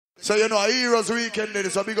So you know, a Heroes Weekend there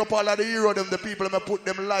is a big up all of the hero them, the people that put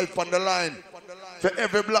them life on the line. For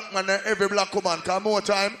every black man and every black woman. Cause more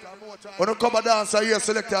time, when you come a dance here,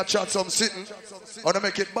 select a chat some sitting. When you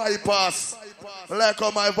make it bypass. Like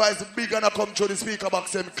how my voice big and I come through the speaker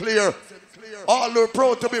box and clear. All who are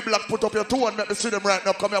proud to be black, put up your two and let me see them right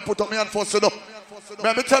now. Come here, put up my hand first, you know.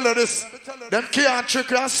 Let me tell you this. Them can't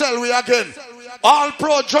trick you and sell we again. All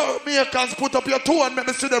proud Jamaicans, put up your two and let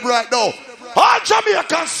me see them right now. All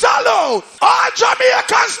Jamaicans, salute. All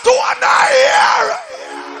Jamaicans, two and here.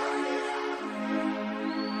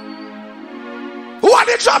 Who are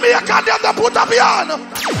the Jamaicans that put up your hand?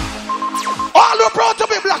 All who are proud to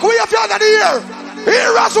be black, we have you under the year.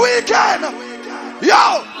 Heroes Weekend.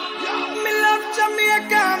 Yo.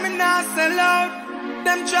 Jamaica, me not sell out.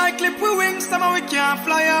 Them try clip we wings, somehow we can't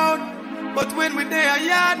fly out. But when we there,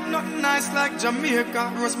 yard, nothing nice like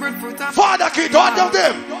Jamaica. Rosemary fruit and Father Kid, one of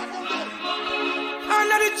them.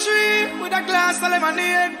 Under the tree with a glass of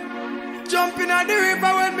lemonade. Jumping on the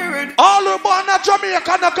river when me ready. All who born in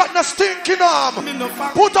Jamaica not got no stinking arm.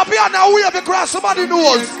 Put up here now, we have across somebody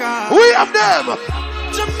knows. We have them.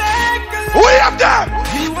 Jamaica. We have them.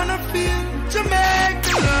 We wanna feel Jamaica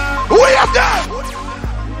love. We have them.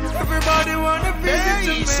 Everybody wanna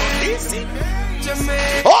visit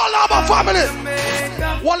Jamaica. All of our family.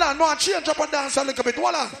 Walla, no, change up and dance a little bit.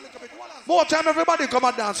 Walla. More time everybody come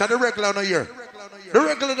and dance at the regular no year. The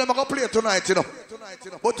regular them are going to play tonight, you know.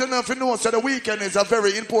 But you know, if you know, so the weekend is a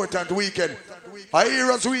very important weekend. A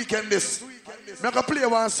Heroes Weekend this. I'm going to play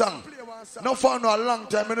one song. No fun a long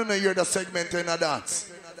time, I don't hear the segment in a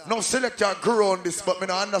dance. No selector grew on this, but I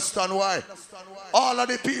don't understand why. All of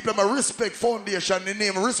the people, I respect foundation, the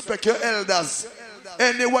name, respect your elders.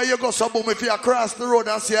 Anywhere you go, so boom, if you cross the road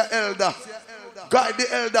and see your elder, guide the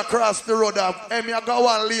elder across the road. And me go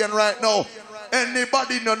one lane right now.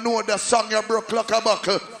 Anybody no know the song you broke like a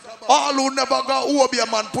buckle? All who never got Obia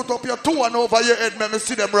man, put up your two and over your head, let me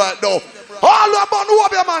see them right now. All who born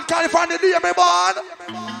Obia man, can you find the day me born?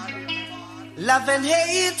 Love and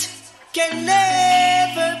hate can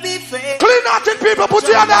never be fair. Clean out in people, put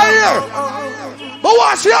your hand here. But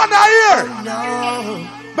what's your hand here?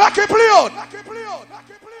 No. Back it play out.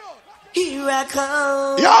 Here I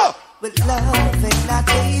come. Yeah. With love and not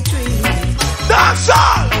hatred. Dance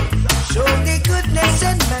on. Surely goodness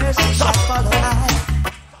and mercy shall follow I.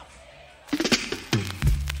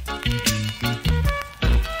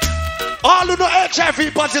 All who know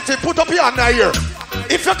HIV positive, put up your hand here.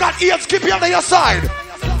 If you got ears, keep your hand on your side.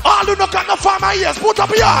 All who don't got no farmer ears, put up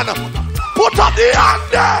your hand. Put up the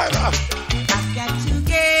hand there. I've got to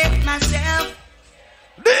get myself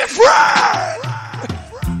different.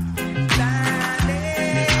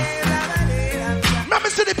 Let me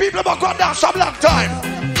see the people that go down some long time.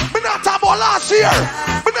 We not talking about last year.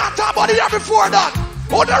 We not talking about the year before that.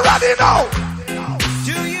 Oh, they're ready now.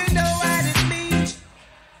 Do you know what it means?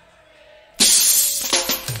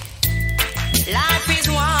 Life is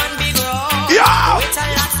one big road. Yeah. With a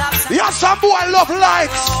lot of yeah, some boy love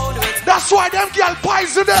likes. That's why them girl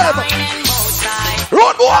poison them.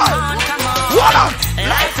 Road boy. What up?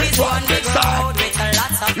 Life is one big road with a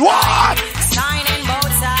lot of what? Signing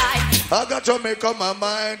both sides. I got to make up my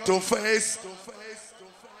mind to face.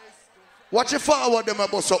 Watch it forward them a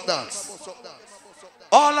bust up dance.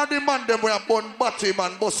 All of the man them we have born batty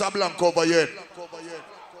man bust a blank over here.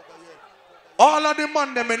 All of the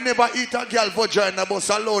man them never eat a girl vagina bust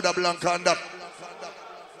a load of blank on that.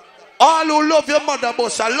 All who love your mother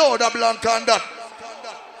bust a load of blank on that.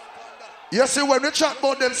 You see when we chat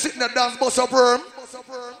about them sitting at dance bust up worm.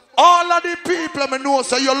 All of the people me know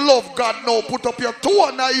say you love God now. Put up your two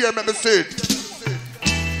on the ear, me see it.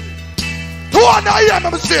 Two on the ear,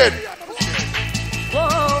 me see it.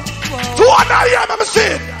 Two on the ear, me see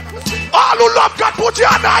it. All who love God, put your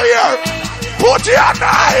hand in here. Put your hand in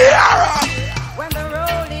here. When the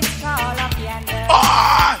road is tall up yonder.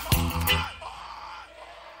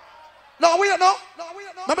 No, we don't know.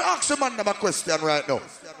 Let me ask the man a question right now.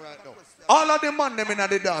 All of the man them in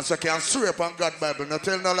the dance can swear on God Bible. No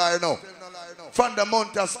tell no lie now. From the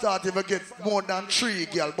month of start, if you get more than 3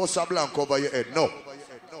 girl, bust a blank over your head. No.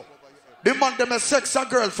 The man them a sex a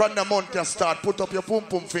girl from the month of start, put up your pum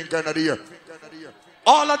pum finger in the ear.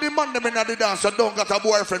 All of the man them in the dance don't got a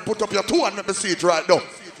boyfriend, put up your two and let me see it right now.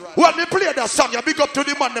 When they play that song, you big up to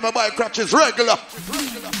the man them buy crutches regular.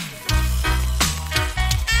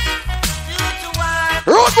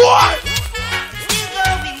 Road boy!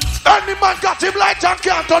 Any man got him light and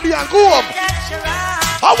can't turn the and go home.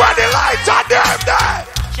 And when the lights are them there.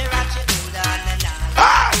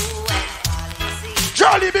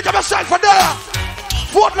 Charlie, become a sign for there.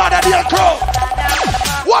 Fort Lauderdale Crow.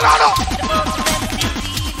 What on up?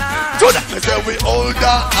 To them, me say we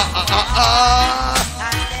older.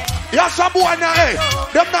 Yes, some boy now, hey.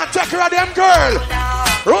 Them not take care of them girl.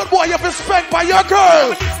 Road boy, you have to spend by your girl.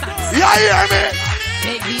 You hear me?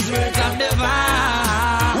 Take these words of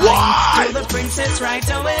divine. Why? To the princess right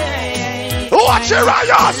away. Watch it,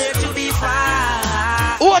 Rios. To be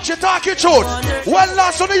fine. Watch it, talking truth. Well,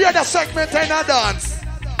 last one, you hear the segment in a dance.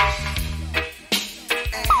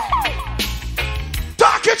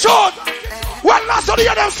 Talking truth. Well, last one, you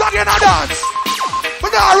hear them song in a dance.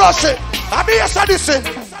 But now, rush it. I mean, yes, I listen.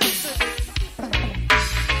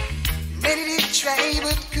 Many did try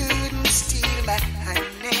but couldn't steal my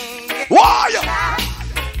name. Why?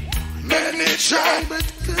 Many tried but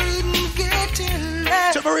couldn't get in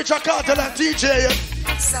love. to Richard Carter and DJ.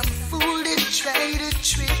 Some fool did try to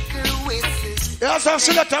trick her with this. Yes, I'm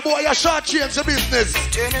still at a boy, a short change the business.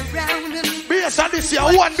 Turn around and Bass on this here,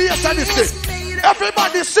 one bass on this thing.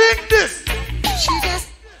 Everybody sing this. she just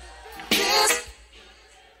yes.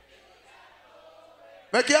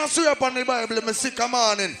 I can't see up on the Bible, I'm sick a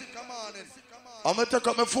morning. I'm going to take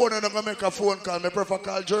up my phone and I'm going to make a phone call. I prefer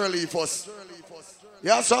call Jerry first.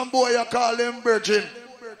 Yeah, some boy you call him Virgin.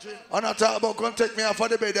 And I talk about come take me off of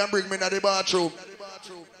the bed and bring me into the bathroom.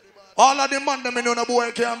 All of the man them know the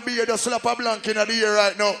boy can be just slap a blanket in the ear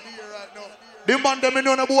right now. The man them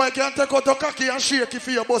know the boy can take out a cocky and shake it for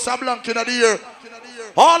you, bust a blanket in the ear.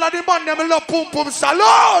 All of the man them love pum pum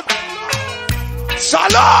salad.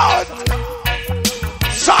 Salad.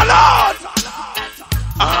 Salad.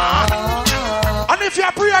 And if you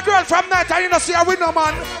pray a girl from night and you don't see a winner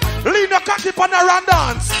man, lean the cocky on her and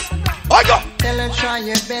dance. I go. Tell her try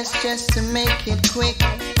your best just to make it quick.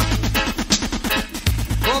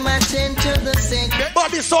 Come and tend to the sick.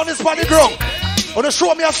 But this sound is for the ground. Want to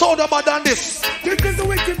show me a sound about than this?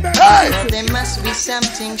 Hey! There must be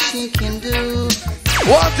something she can do.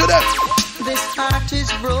 What to them? This heart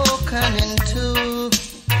is broken in two.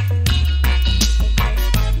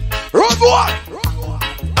 Road boy!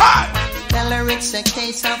 Hey! Tell her it's a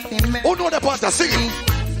case of emergency. Who know the part of singing?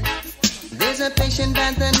 There's a patient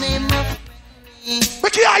by the name of me. We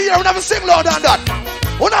can't hear, we never sing louder than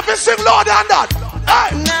that. We never sing louder than that.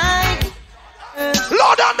 Hey! Night.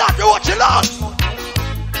 Louder than that, you watch it loud.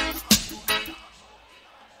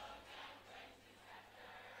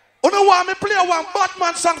 You know why me play one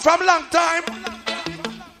Batman song from long time?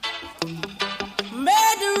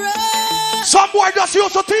 Murderer. Some boy just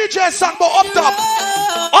used to TJ song but up top.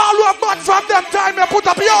 All who are bad from them time, you put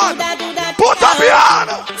up your hand. Put up your hand.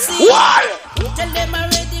 Why? Tell them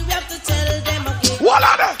already, we have to tell them again. What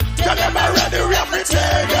are they? Tell them already, we have to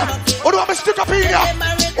tell them. Who do want me stick up in here?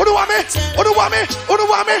 Who do want me? Who do want me? Who do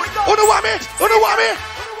want me? Who do want me? Who do want me?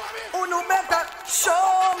 Uno better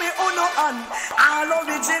show me uno on. All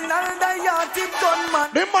original diatic gunman.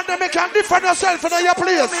 The man they make you different yourself in your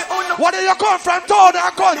place. Where do you come from, town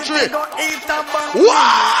or country?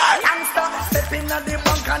 Why?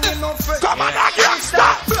 Come on,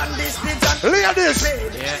 gangster. Ladies,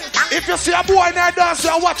 if you see a boy in there dance,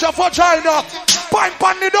 you watch your vagina. Pipe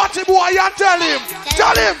on the dirty boy and tell him.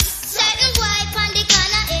 Tell him. Certain boy on the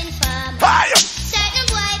corner in farm. Hey. Certain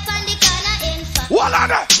boy on the corner in farm. What are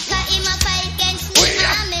they? Cause him a fight against me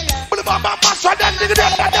and me love.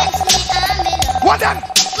 What then?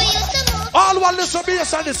 We used to move. All one listen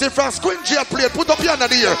bass and this from Squingy play. Put up your hand in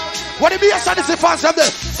the ear. What the bass and this fans from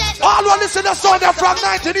there? All one listen to sound from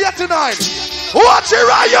 1989. Watch it,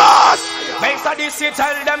 Rios! Makes a this you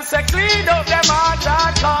tell them say clean up them heart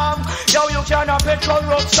and come. Yo, you cannot pay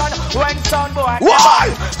corruption when son boy. Why?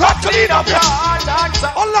 Not Clean up your heart and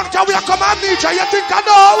come. how long time we are come and meet you? You think I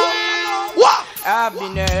know? What? I've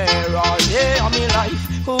been here all day of my life.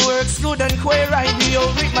 Who works good and queer right here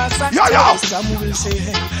with my son. Yo, yo. Some will say,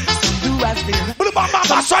 hey, some do as they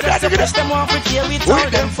Some them want to kill with all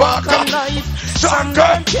them fuck and life. Some girl.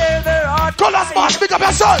 don't care their heart. Colors smash, pick up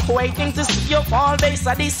yourself. Waiting to see you fall base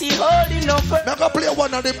at this holding up. I'm going to play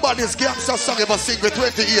one of the baddest gangster songs ever sing with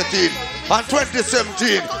 2018 and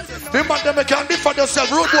 2017. The man them can differ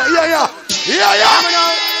themselves. Road boy, yeah.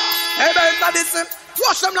 Hey, base at this.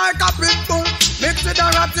 Wash them like a pit bull. Mix with a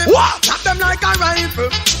ratty. What? Shot them like a rifle.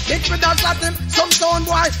 Mix with a slatin. Some stone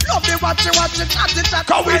boy. Love the watch it, chatty.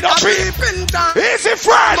 Cause we don't be easy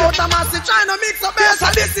friend. Motormaster trying to mix up bass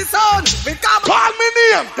and this is sound. We come. Call me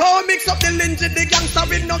name. Don't mix up the lynch the gangster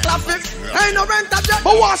with no classics. Ain't no rent a jet.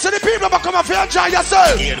 But once the people that come and feel enjoy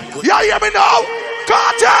yourself. You hear me now?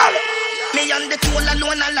 Cartel. Me on the toll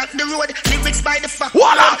alone, I lock the road. Lyrics by the fuck.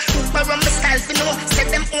 Voila. Uber on the styles, you know. Set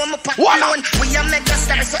them home up Voila. alone. We are mega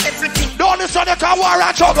stars, so everything. Don't listen to the car war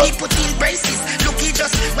and trouble. He put in braces. Look, he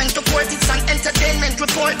just went to court. It's an entertainment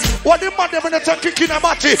report. What the man them in the kick in a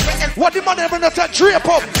matty? What the man them in the drape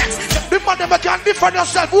up? man them can defend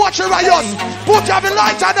yourself. Watch your Rios. Put your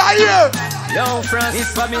light on the ear. Yo, France,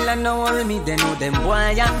 if Babylon no worry me, they know them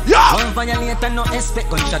boy, yeah. One violate and no expect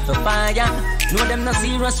gunshot for fire. Know them not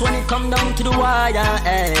serious when it come down to the wire,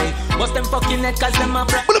 hey. What's them fucking neck cause them a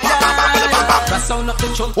break. Sound up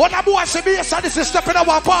the truck. When a boy see me, and this is stepping at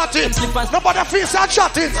one party. Nobody feels and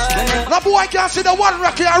chatting. The boy can see the one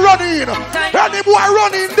record running. Any boy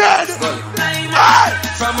running dead. Hey.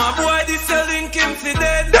 From a boy this selling him for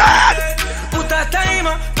dead. Put a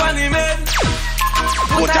timer on him head.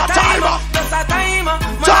 Put a timer. Just a timer.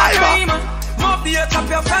 Timer. Mob the top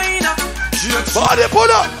your finer. Body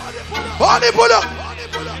pull up. Body pull up.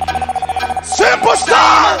 Simple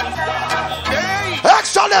star.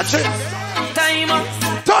 Excellency. Timer.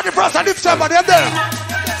 31st of December, they're there.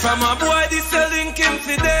 From a boy this selling him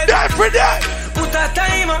for dead. Every day. Put a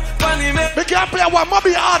timer on him head. We can't play one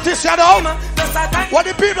mobby artist, you know. What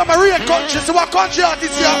the people of Marine countries, what country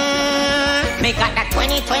artists here? Me got that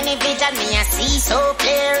 20/20 vision, me I see so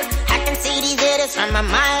clear. I can see these haters from a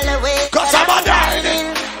mile away. Cause I'm a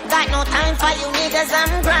dying. Got no time for you niggas,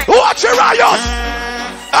 I'm grind. Watch your Rios.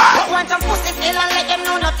 Want some pussy still and let them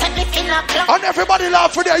know not take me in a club. And everybody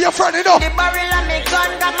laugh for there, your friend, you know. The barrel of me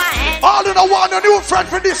gun got my hand. All in the one, a new friend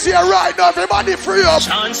for this year right now. Everybody free up.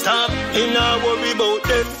 Can't stop, he not worry about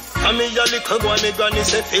them. I mean, your little boy, me granny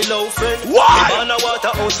say, fellow friend. Why? Me born a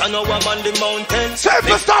water house, I know I'm on the mountain. Save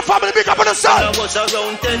the star family, big up on the sun. I was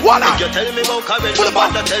around 10. Voila. You tell me about Karen, your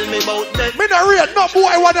mother tell me about them. Me not rate no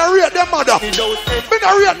boy wanna rate them mother. Me not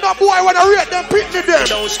rate no boy wanna rate them pitney them.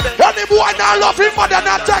 Any boy not love him mother,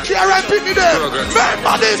 not take care and pitney them.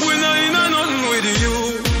 Remember this. We not in a nothing with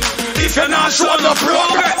you. If you're not show showing no no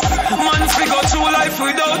progress, man figure through life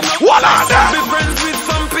without no what are them? Be friends with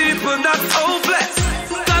some people that's hopeless.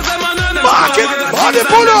 Cause I'm another Mark it, body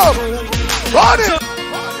pull up. Body.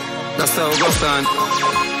 That's how it goes on.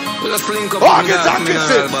 We just link up Mark in it, that thank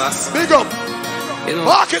mineral, you, boss. big up. You know,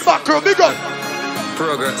 Mark it back, crew, big up.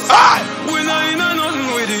 progress. Aye. We not in a nothing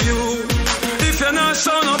with you. If you're not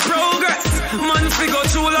showing no progress, man figure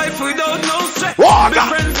through life without no stress. Walk Be up.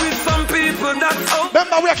 friends with some people that's hopeless.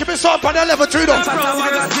 Remember we are keeping sound on the level 3 though.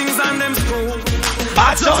 Progress things and them school.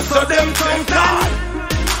 I just saw them tongue tied.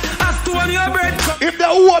 If they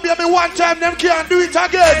owe me one time, them can't do it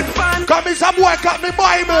again. Come in some boy got me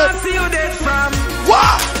Bible. See you dead from.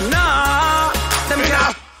 What? Nah, them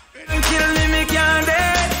can't kill me, me can't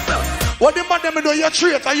dead. What the man them know you're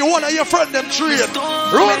traitor, you want your friend them traitor.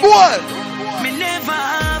 Road boy. Me never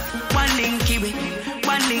have one linky with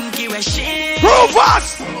shit. Prove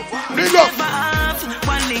us. Big up. Never have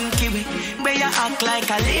one linky with where you act like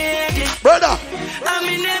a lady. Brother. I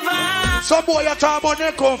me never have. Some boy you talk about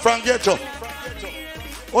they come from ghetto.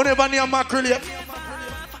 Who never name mackerel yet?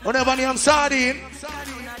 Who never name sardine?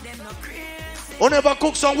 Who never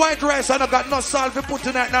cook some white rice and I got no salt for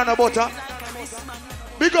putting that none butter?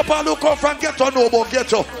 Big up all who come from ghetto know about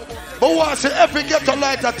ghetto. But once say every ghetto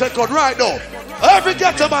lighter take out right now. Every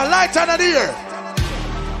ghetto man light under the ear.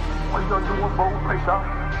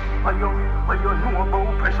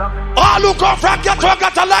 All who come from ghetto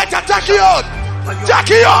got a lighter, take you out. Take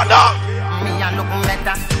you out now. Me a look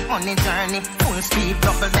better on the journey, full speed,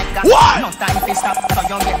 double decker. What? No time to stop, so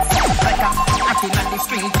you get better. Acting on the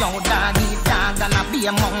street, yo, doggy dog, and a be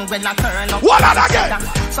among when I turn up. What are again?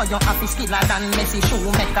 So you happy skiller than Messi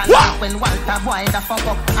shoemaker. What? Like when Walter Boy the fuck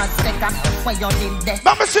up at Stecker. Where you did that?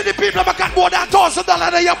 Let me see the people that got more than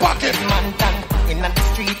 $1,000 in your pocket. Man done, in the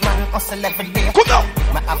street, man, hustle every day. Come now.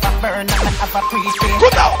 Me have a burn and me have a pre-pay.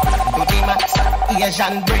 Come now. Do the max,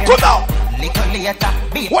 Asian brain. Come now. Little later,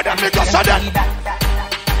 be what the nigga said that?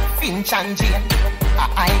 Finch and Jane, a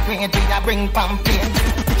high grade we a bring pamphlet.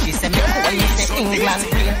 She said me cool, me say England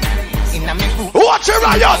rain. Inna me boot. Watch your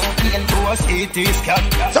Rios.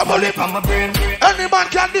 Somebody from my brain. Any man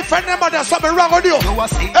can defend them mother, something wrong with you.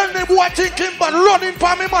 Any boy thinking but running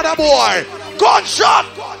for me mother boy. Gunshot.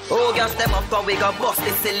 Oh, gas them up, cause we got bust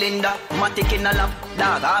the cylinder. Matic in a lap,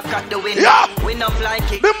 dog, I've got the window. Yeah. We not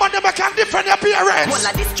like it. The man never can defend your parents. Well,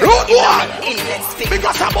 I destroy Road in boy. the inlet stick.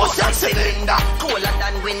 Because I'm a cylinder. Cooler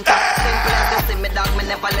than winter. Simple as you see me, dog, me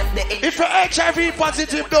never left the If you're HIV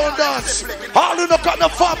positive, don't dance. All you not got no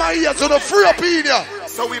farmer ears, you no free up in you.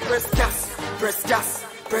 So we press gas, press gas,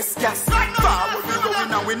 press gas. Forward we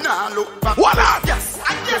going and we now look back. What up? Gas,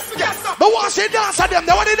 press gas. But what's the dance of them?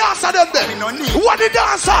 What the dance of them then? We no need. What the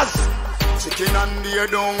dancers? Chicken and deer,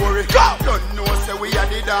 don't worry. Go. Don't know say we are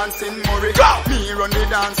the dancing Murray. Go. Me run the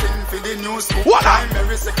dancing for the new school. What up?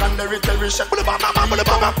 Primary, secondary, tertiary. Back for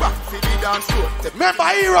the dance floor. Remember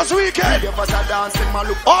Heroes Weekend? Give us a dancing man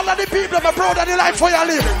look. All of the people that are proud of the life for you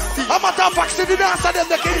live. I'm a tough fact, see the dance of them,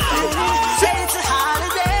 the kids. It's a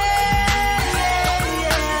holiday.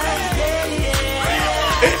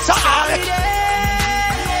 It's a holiday.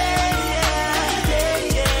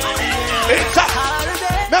 It's a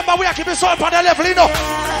holiday. Remember, we are keeping soul on the level, you know. All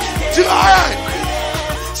right.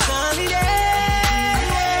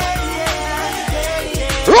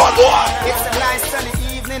 Run, boy. It's a nice sunny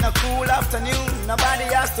evening, a cool afternoon. Nobody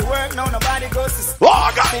has to work, no, nobody goes to school.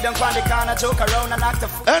 Oh, God. Sit down on the corner, joke around and act a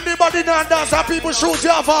fool. Anybody not dance and people shoot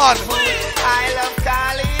your van. I love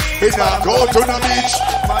Cali. It's not go to the beach.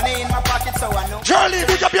 Money in my pocket, so I know. Charlie,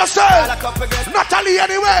 big up yourself. Natalie,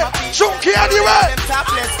 anyway. Chunky, anyway.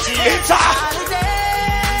 It's a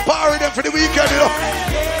party them for the weekend, you know.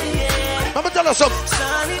 Let me tell you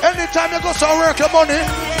something. Anytime you go to work your money,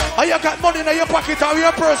 and you got money in your pocket or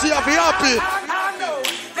your purse, you have to be happy.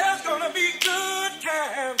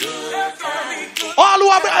 All who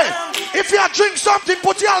are, hey, if you drink something,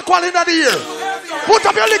 put your alcohol in the ear. Put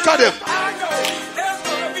up your liquor them.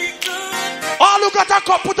 All who got a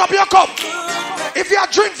cup, put up your cup. If you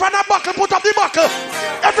drink from a buckle, put up the buckle.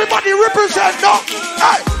 Everybody represent, no?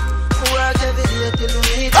 Hey! Work every day till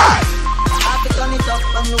we meet. Hey! Have to turn it up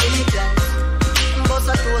on the weekend. Bust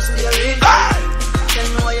a toast to your ring. Hey! Tell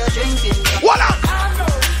me what you're drinking. What up?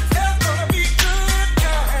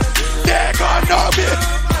 They're gonna be.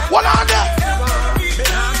 What on there?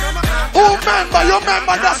 Who remember? You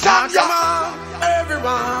remember the song, yeah?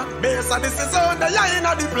 Everyone, base of this is on the line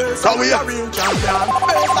of the place. Come here. Real champion.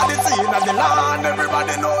 Base of the scene of the land.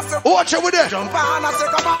 Everybody knows the Watch it with them. jump on and say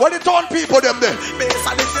come on. What the town people them there? Base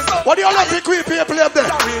of this is on What the Olympic people them there?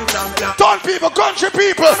 real champion. Town people, country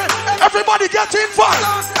people. Everybody get involved.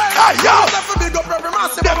 Hey, yo. Big up every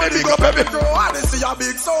massive. Them big up every. Odyssey a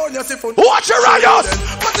big soul. You see foot. Watch it, Rios.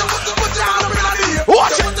 Put your hand up in the air.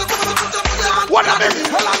 Watch it. What I mean?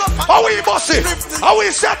 How we bossy? How we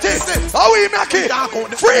set it? How we make it?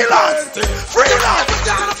 Freelance! Freelance!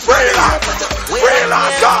 Freelance!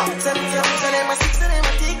 Freelance!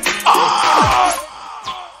 Ah!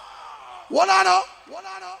 What I know?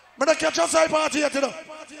 I'm going to catch us at the party yet, you know.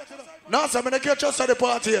 No, sir, I'm going to catch us at the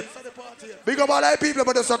party yet. Big up all the people,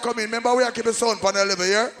 but they're coming. Remember, we are keeping sound on the level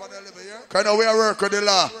here. Kind of we are work with the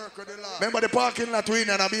law. Remember the parking lot we in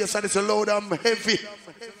and be a it's a loud and heavy.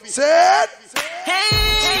 Say it.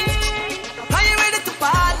 Hey, are you ready to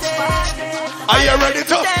party? Are you ready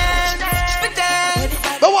to?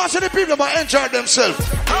 But watch the people that enjoy themselves.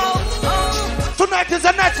 Tonight is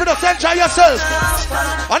a night for us to enjoy yourself.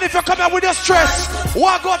 And if you come here with your stress,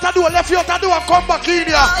 walk out the door, left you out the door and come back in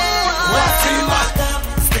here. What's in my cup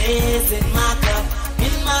stays in my cup.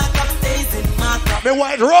 In my cup stays in my cup. Me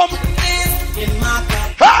white rum. In my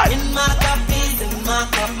cup. Hey! In my cup is in my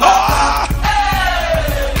cup. Ah!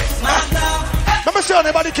 My cup. Let me see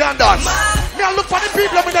anybody can dance. Me I look for the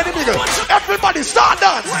people in the middle. Everybody start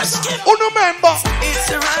dance. Who remember? It's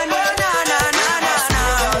a run, na na na na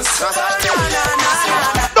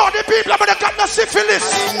No, the people that got no syphilis.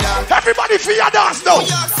 Everybody feel your dance now.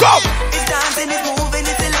 Go. It's dancing, it's moving,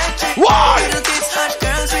 it's electric. Why? Little kids, hot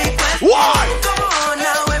girls request. Why? Come on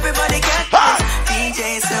now, everybody get Hey.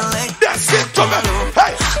 DJ select. That's it to me.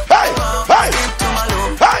 Hey, hey, hey, Skip to my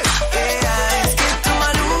loop. hey. Yeah, skip to my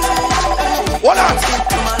loop. What on? Skip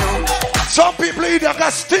to my loop. Some people either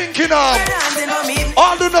got stinking arm. Dancing for me.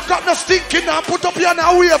 All who not got no stinking arm, put up your hand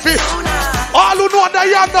wave it. All who know that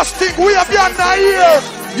you have no stink, wave your hand here.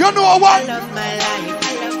 You know what? I love my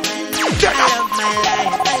life. Get I up. love my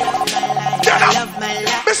life. Get I up. love my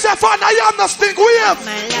life. Mr. Fan, I am no stink, wave.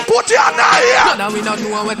 Put your hand here. Now we don't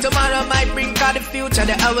know what tomorrow might bring, cause the future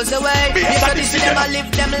the hours away. Because this them a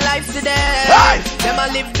live them life today. Hey. Them a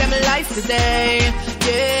live them life today.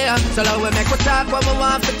 Yeah, so now we make we talk what we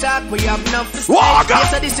want to talk. We have enough to say. Walk up.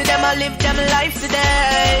 Yes, so this is them a live them life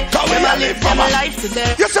today. So we Them a a live live, them mama. life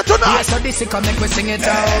today. You said tonight. Yes, so this is come make we sing it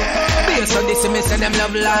out. Yes, so this is me say them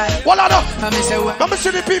love life. What I know? And me say what? Let me see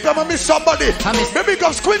the people, I miss somebody. Maybe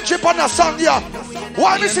go squint chip on a song here.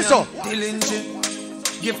 Why miss it so? Dilingy.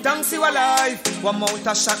 Give thanks to your life. One mouth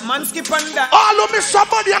a shot, man skip on that. All who miss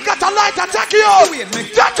somebody, I got a lighter, take you.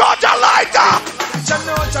 Take out your lighter.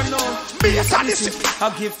 Chano. Me a sadist. I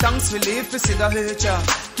give thanks, we live to see the nature.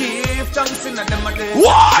 Give thanks in a them a day.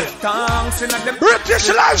 What? Give thanks in a them. British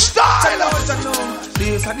lifestyle. Chano.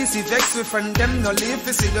 Live for this vex with friend them, no live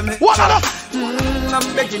to see them. What are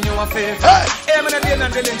I'm begging you a favor. Hey. Hey, man,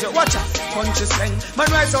 I'm in the watch out. Punch slang. Man,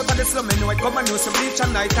 rise out of the slum, and know it come and do some bleach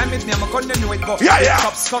and night time. It's me, I'm a gun, know it go. Yeah.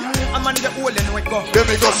 Cops come, I'm on the hole, and know it go. Let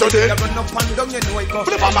me go so You there. run up and down, you know it go.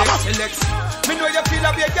 Flip on, mama. Select. Me know you feel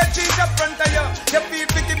a big get cheese up front of you. You feel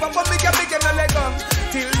picky, but big and a leg up.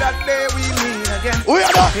 Till that day we meet again. We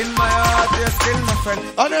are not. In my heart, you're still my friend.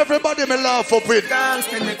 And everybody me laugh up with.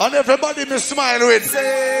 And everybody me smile with.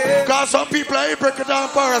 Because some people are hypocrite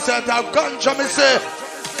and parasite. Have ganja me say.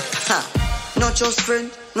 No trust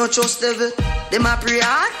friend, no trust devil. Them a pray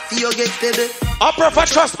hard, for you get pebble. I prefer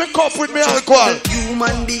trust me cup with me alcohol.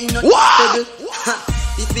 Human being, not what?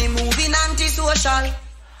 If me moving anti-social.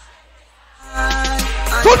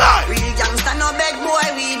 Tonight. Real gangsta no beg boy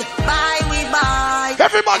weed. Buy we buy.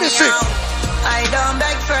 Everybody sing. I don't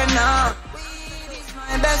beg friend now. Weed is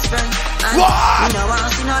my best friend. What? Me no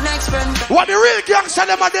want see no next friend. What the real gangsta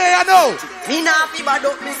them a day I know. Me not fi bad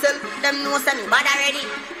up myself. Them know say me bad already.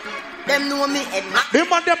 Them know me head man. Them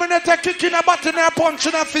man them in a kick in a butt in a punch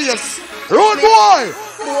in a face. Road boy.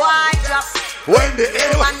 Boy drop. When the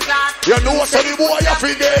air, you know say the boy you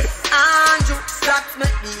fi dead. Andrew slap me.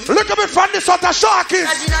 Look at me from this sort of shark is.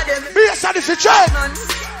 Be a sad is a check.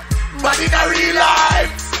 But in a real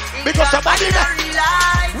life. Because somebody in a real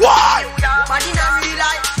life. Why? But in a real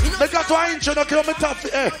life. They got to inch, no kill me tough.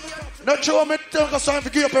 Not sure me think of something to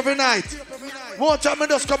give up every night. More time me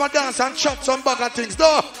just come and dance and chat some bag of things.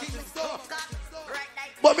 No.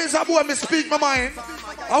 But me as a boy, me speak my mind.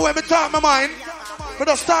 And when me talk my mind, me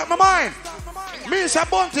just start my mind. Me is a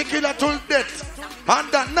bounty killer till death.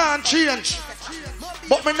 And that non-change.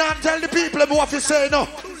 But me not tell the people what to say no.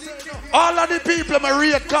 All of the people my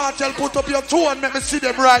real cartel put up your toe and make me see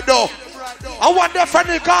them right now. I want the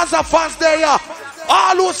friendly Gaza fans there.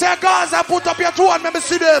 All who say Gaza put up your toe and make me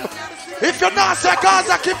see them. If you not say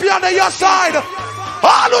Gaza, keep you on your side.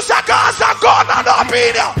 All who say Gaza, go on up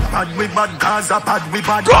in here. Pad we bad Gaza, pad we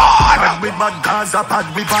bad. God! Pad we bad Gaza,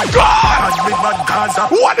 pad we bad. God! Pad we bad Gaza.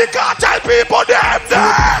 What the cartel people them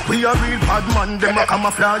there? We are real bad man, them a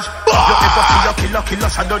camouflage. You ever see a killer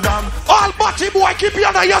shadow dog? All batty boy keep you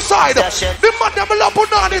on your side. The man them love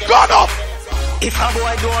put on the gun up. If a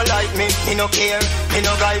boy don't like me, he no care. Me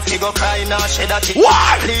no guy fi go cry nah shed a tear.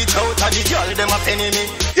 Why? Bleach out of the girl them a penny me.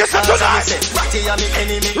 Yes sir tonight. Ratty a me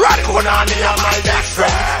enemy. Right. Konani a my best friend.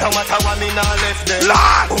 No matter what me nah left them.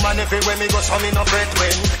 Lord. Woman everywhere me go so me no fret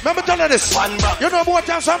when. Let me tell you this. You know more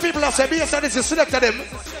time some people are saying yes this is selected them.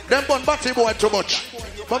 Them born batty boy too much.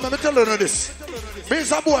 But let me tell you this. Me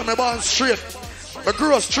is a boy me born straight. Me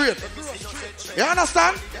grew up straight. You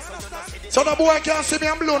understand? So the boy can't see me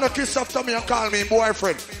and blow no kiss after me and call me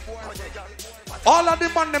boyfriend. All of the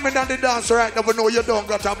man them in the dance right now, know you don't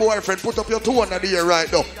got a boyfriend. Put up your toe under the ear right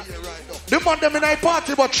now. The man them in a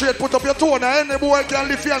party but straight put up your toe and any boy can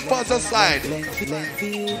lift your hand past the side. Any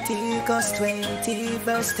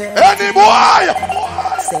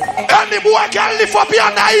boy can lift up your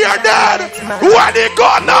ear dead. When he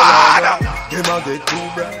gone on.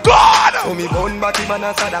 God! Oh, me bone body man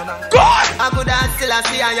a Saddam. God! I could have still a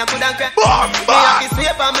see and you couldn't crack.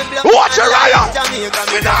 Watch your riot!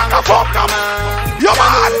 Me not a fuck no man. You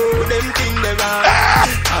man!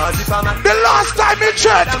 The last time me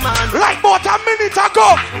checked, like about a minute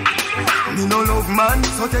ago. Me no love man,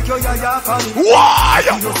 so take your yaya for me. Why?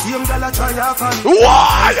 You no see him gala try for me.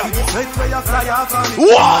 Why?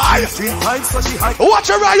 Why? Watch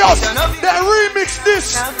your riot! They remix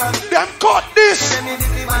this. Them cut this.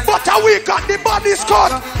 But a week got the body's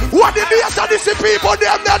cut. What the base of these people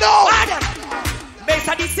them they know? Base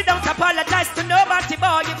of this don't apologize to nobody,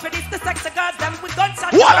 boy. If it is the sex of girls, them with guns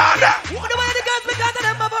and what are they? What the way the girls because of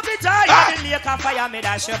them above the joy. The lake of fire me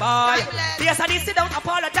dash your boy. Base of this don't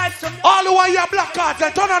apologize to all who are your black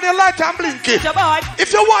cartel, turn on your light and blink it. Boy.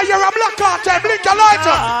 If you want your black cartel, blink your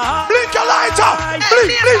lighter. Blink your lighter.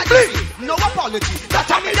 Blink, blink, blink. No apology. That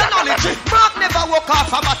I need knowledge. Mark never walk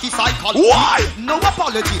off a batty cycle. Why? No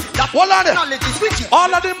apology. That knowledge is switching.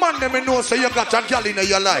 All of the man them know say you got a girl in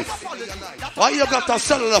your life. Why you got a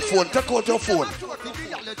cellular phone? Take out your phone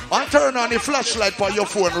and turn on the flashlight for your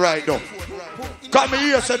phone right now. Come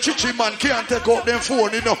here, say chichi man can't take out them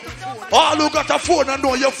phone, you know. All who got a phone and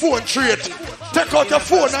know your phone straight. Take out your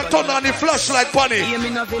phone and turn on the flashlight for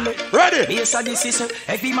it. Ready? Yes, this is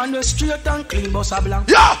every man was straight and clean, boss a blank.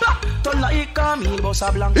 Yeah. Turn like a meal, boss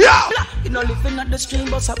a blank. Yeah. You know living at the stream,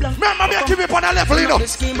 boss a blank. Remember me, I keep it on a level, you know. The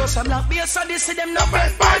scheme, boss a blank. Yes, this is them no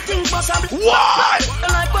bad thing, boss a blank. Why?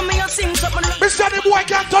 Like when me a sing something. Mr. The boy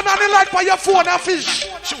can turn on the light for your phone and fish.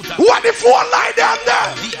 What the phone light down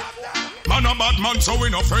there? Man a bad man, so we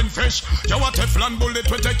no friend fish. You a Teflon bullet,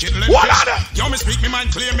 we take it what are they? You me speak me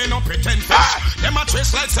mind clear, me no pretend fish. Them a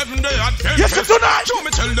trace like 7 day at dentist. Yes, tonight. You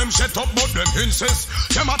me tell them shut up, but them insist.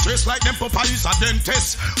 Them a trace like them papa is a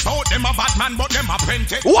dentist. Both them a bad man, but them a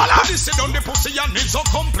apprentice. What are they? Sit on the pussy and it's so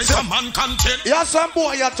complete, a man content. Yeah, some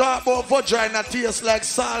boy you talk about vagina tastes like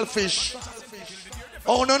saltfish.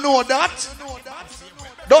 Oh, no know that?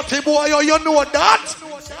 Dirty boy, you know that?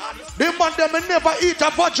 The man them never eat a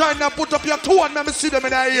vagina. Put up your toe and let me see them in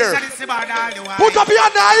the ear. Put up your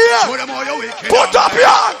hand in the ear. Put up your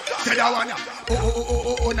hand.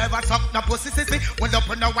 never suck no pussy, sissy. Well up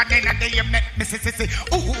on no one in a day you make me sissy.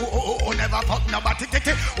 Never fuck nobody,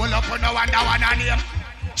 titty. Well up on no one a name.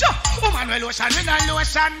 Woman with lotion, we no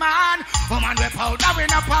lotion man. Woman with powder, we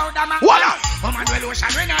no powder man. Woman with lotion,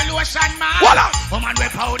 we no lotion man. Woman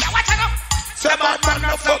with powder, watch it up. Say bad man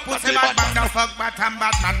no fuck, pussy bad man no fuck, but I'm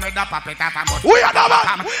bad man with the puppet of a mouth. We are the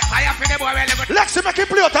man. Fire for the boy, well good. Let's make him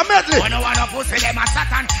play out a medley. We no want no pussy, them a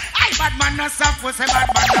Satan. I bad man no suck, pussy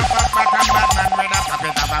bad man no fuck, but I'm bad man with the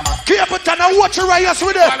puppet of a mouth. Keep it and watch your Rios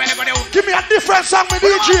with it. Give me a different song with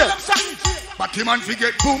DJ. But him and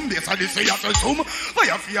forget boom, this and this is a zoom.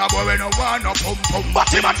 Fire for your boy, we no want no pum pum. But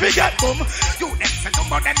him and forget boom. You next to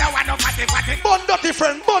but then no want no party party. Bun dirty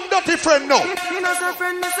friend no. You know some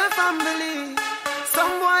friend, it's a family.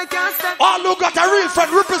 Some boy can't step. All who got a real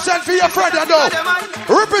friend, represent for your friend, you know.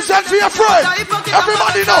 Represent for your friend.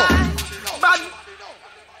 Everybody know.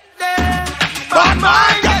 Bad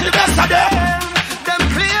man, get the best of them. Them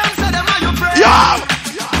claims that them are your friends. Yo!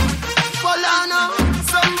 Well, I know.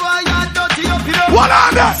 Some boy are dirty up, you know. What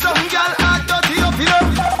on that? Some girl are dirty up, you know.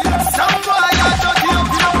 Some boy are dirty up,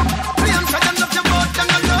 you know. Claims that them love your boat, them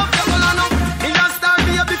don't love them, well, I know. Me a star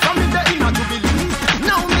baby from in the inner to believe.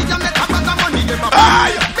 Now me a make a bag of money, them a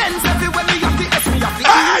Benz everywhere, me have the S, me have the E.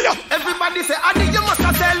 Everybody say, Annie, you must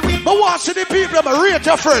have tell me. But watch the people, them rate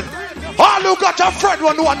your friend. All who got a friend,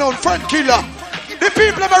 one known friend killer. The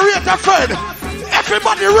people ever rate a friend.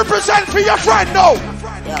 Everybody represent for your friend now.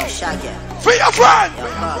 Yo, Shaggy. For your friend.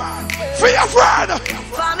 For your friend.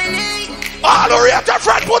 Family. All who rate a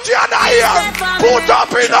friend, put your hand here. Put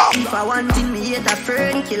up in up. If I want thing, me hate a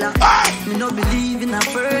friend killer. Me no believe in a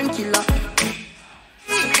friend killer.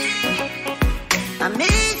 And me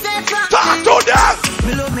say family. Talk to them.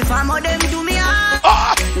 Me love me family, them do me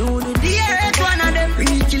hard. You do the earth, one of them.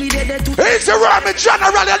 He's the Rami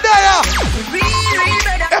General there.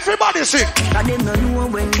 Everybody sing.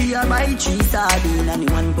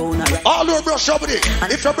 All who brush up with it.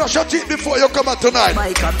 If you brush your teeth before you come out tonight,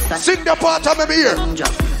 sing the part of me here.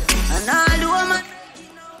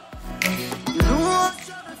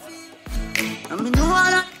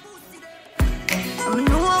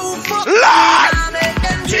 Lord,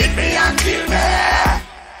 keep me and kill me.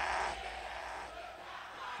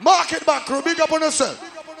 Market back crew, big up on yourself.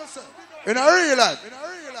 In a real life.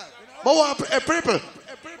 But want people.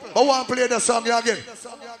 But want play the song again.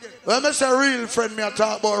 When I say real friend, me I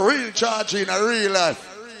talk about real charge in a real life.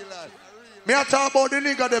 Me I talk about the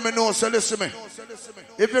nigga them me know, so listen me.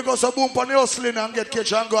 If you go so boom on the hustling and get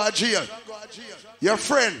catch and go to jail, your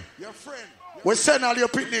friend, we send all your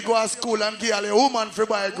picnic go to school and give all your woman for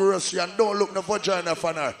buy grocery and don't look no vagina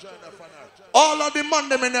for her. All of the man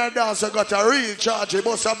them in their dance got a real charge, a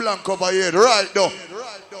bust a blank over here, right now.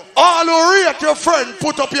 All who rate your friend,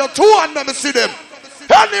 put up your two hand and see them.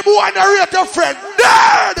 Any boy in the rate your friend,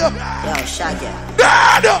 dead! Yo, Shaggy.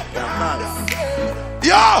 Dead!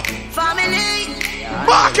 Yo! Family!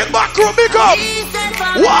 Market back room, big up!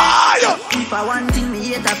 Why? If I want thing, me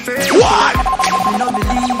hate a friend. Why? Me no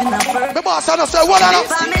believe in a friend. The boss and I say, what are you?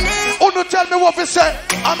 Family! Oh, no, tell me what we say,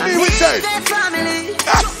 and me we say. Family!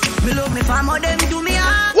 Me love me family, them do me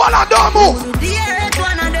hard. What are don't move? The earth,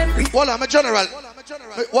 one of them. Hold on, my general.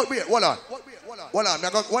 What? Wait, hold on. Hold on,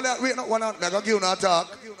 wait, no, hold on. I go give you no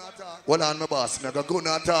talk. Hold on, my boss. I go go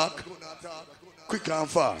no talk. Quick and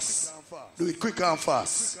fast. Do it quick and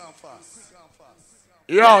fast.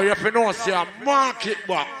 Yo, you have to know, say, market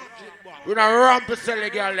back. We don't ramp to sell the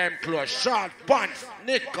girl them clothes. Short pants,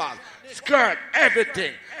 knickers, skirt,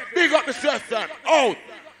 everything. Big up the system. Out.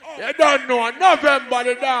 You don't know. November,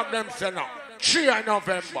 the damn them say now. 3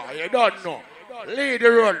 November. You don't know. Lead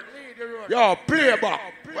the road. Yo, play back.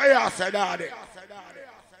 Where you say daddy?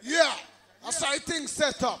 Yeah, that's how things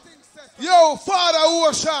set up. Yo, Father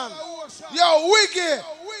Ocean. Yo, Wiggy.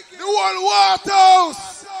 The whole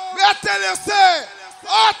Waterhouse. May I tell you, say,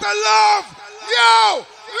 Heart of Love. Yo,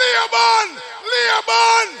 Leoman.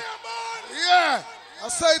 Yeah,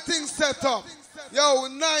 that's how things set up. Yo,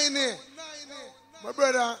 90. My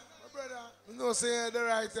brother, I know say you're the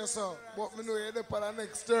writer, so, but I know you're the for the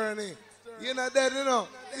next journey. You're not dead, you know.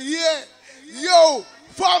 Yeah. Yo,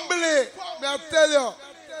 family, may I tell you,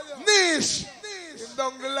 Niche, in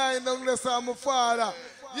down the line, down the side, my father.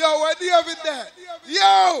 Yo, where do you have it there?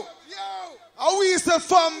 Yo, how we say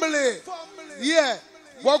family? Yeah,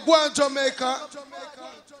 what go on Jamaica?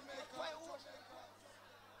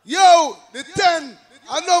 Yo, the 10th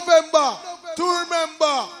of November, to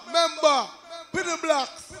remember, Peter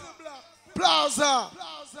Blacks, Plaza, a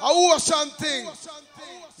Ocean thing.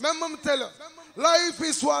 Remember me tell you, life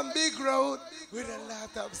is one big road with a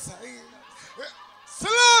lot of signs.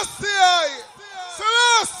 Celestia!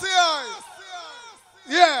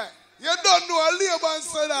 Yeah, you don't know a Laban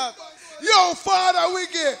said that. Yo, Father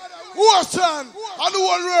Wiggy, Ocean, and the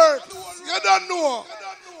whole earth. You don't know.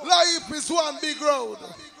 Life is one big road.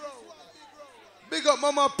 Big up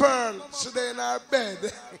Mama Pearl. She's there in her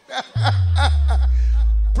bed.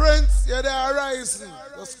 Prince, you're there rising.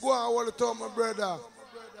 Just go and hold it out, my brother.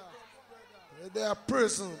 You're there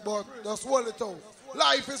prison, but just hold it out.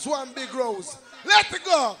 Life is one big rose. Let it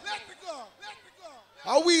go.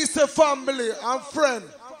 And we say family and friend.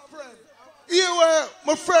 Here where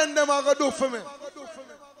my friend them are going to do for me.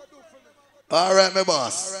 All right, my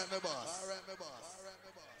boss.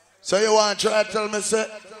 So you want to try to tell me, say,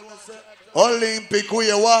 Olympic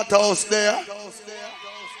way Waterhouse there,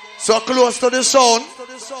 so close to the sun.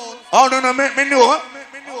 How do you make me know?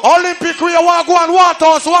 Olympic way Wagwan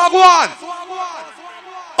Waterhouse, Wagwan.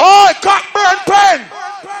 Oh, Cockburn Pen.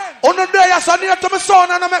 On the day I saw near to my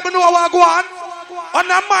son and I make me know Wagwan. And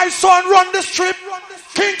then my son run the strip,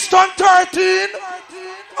 Kingston 13.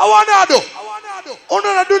 I want to do. I want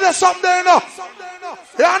to do this someday, you know.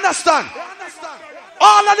 You understand?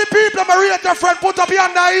 All of the people my relative friend put up here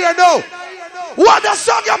under here now. What the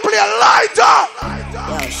song you play lighter?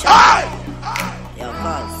 Hey!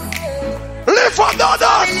 Lift up the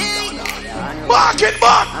others. Mark it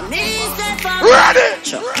back. Ready?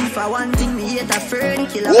 If I want thing, me hate a friend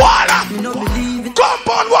killer. Voila! Me no believe it.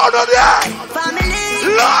 Compound one of them. Family.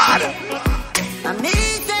 Lord. I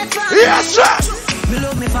need that family. Yes, sir. Me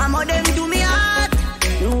love me family, them do me heart.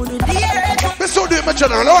 You do the earth. Me so deep, my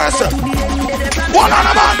general. What is it? What on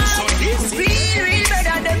the man?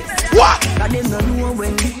 What?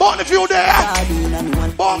 Born if you there.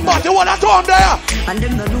 Born but you want to turn there. And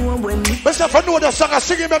them no know when. Mr. If I know the song I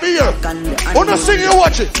sing it, maybe here. When I sing you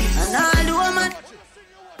watch it. And I do a man.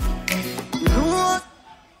 No.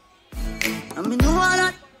 I mean no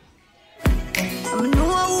one. I mean no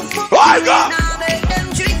one who fuck. Oh God. Now make them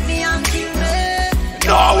trick me and kill me.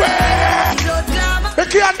 No way. You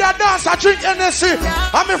can't dance and drink Hennessy.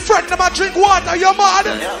 I'm a friend, them a drink water. You mad?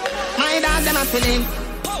 My dad them a feeling.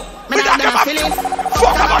 My dad them a feeling.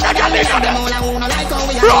 Fuck about the girl in there.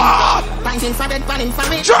 Bro.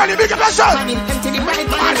 Johnny, big up yourself. My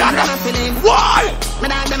dad them a feeling. Why? My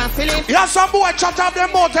dad them a feeling. Yeah, some boy chat up their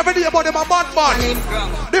mouth every day about them a bad man.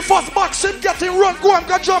 The first Maxim getting run, go and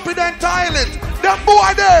go jump in the entire island. Them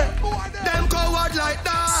boy there. Them coward like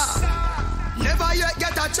that. Never yet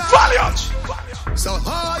get a chance. Valiant. So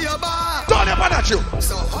how you bad? Don't ever at you.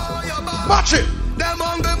 So how you bad? Match it. Them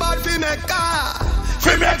hungry bad fi make car.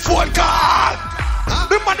 Fi make phone call.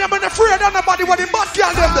 The man them ain't afraid of nobody when the bad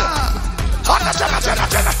girl them there.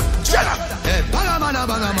 Hey, banga mana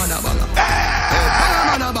banga mana banga. Hey,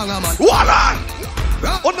 banga mana banga mana. Walla.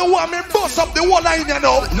 On the one me bust up the wall line you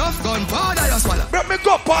know. Enough gunpowder you swallow. Let me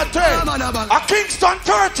go party. A Kingston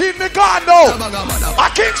 13 me gone now. A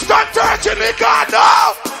Kingston 13 me gone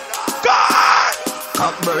now. God.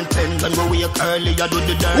 Cockburn 10 and go wake early, you do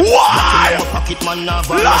the dirt. Why? Pocket man now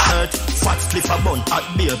for your shirt. Fat spliff a bun,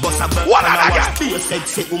 hot beer, bust a burn. What and I watch beer,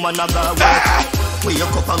 sexy woman a go work. Wake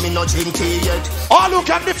up and me no drink tea yet. All who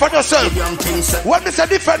can defend yourself. When me say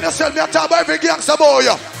defend yourself, me a talk about every gangster boy.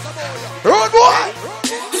 Road boy.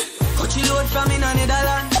 Cut you load from in another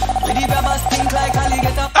land. With the grabbers think like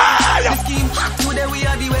alligator. The scheme hot today we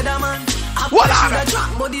are the weatherman. What on? Drop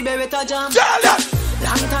body beretta jam.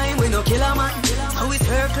 Long time we no kill a man. And we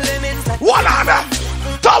circle them inside. What on?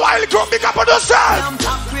 Tower will come big up on yourself.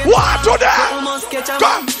 What to them?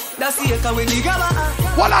 Come. That's the echo when we grab a.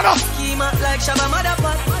 What on? Scheme like Shabba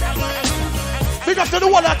Motherfucker. Big up to the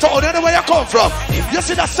one that told anywhere you come from. You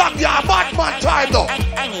see the song, you're a bad man time though.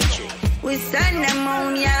 We send them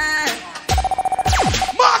on, yeah.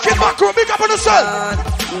 Mark it, Macro, big up on yourself.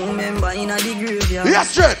 Remember in a the graveyard. Yes,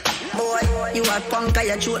 straight. Boy, you a punk,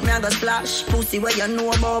 you shoot me, I go splash. Pussy where you know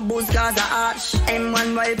about booze, cause I ash.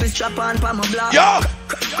 M1 rifle strap on pa my block. Yo,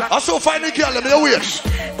 I saw find the girl in the wish.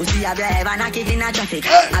 Pussy, have you ever knocked it in a traffic?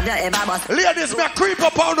 Have you ever bust? Ladies, me creep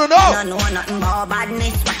up on you now. No know nothing about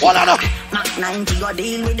badness. What on? Mac 90 go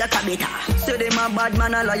deal with the cabita. So them a bad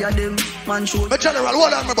man, a liar them. Man shoot. The general,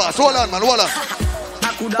 hold on, my boss. Hold on, man, hold on.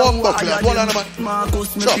 Bumbo club, hold on, man.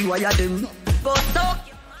 Marcus, me free wire them. Go talk.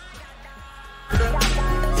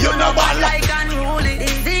 You know what? Like unruly,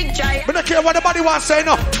 is big giant. I don't care what the body wants to say,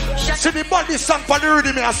 no. See the body song for the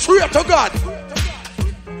rhythm, I swear to God.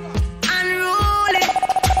 Unruly.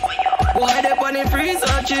 Why they on the freeze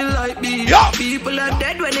or chill like me? Yeah. People are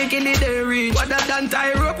dead when they kill it, they reach. What that done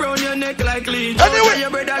tie rope around your neck like leech. Anyway,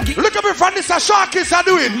 look at me from this, a shark is a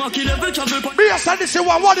doing. Me a say this is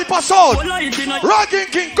one it pass out. Ranking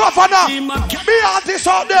King Governor. Me artist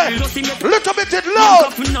out there. Look at me, it low.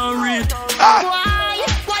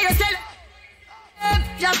 Why you sell?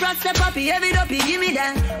 Cross the puppy, every dopey, give me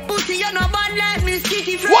that. Pussy, you no bad like me,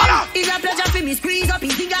 sticky friend. It's a pleasure for me, squeeze up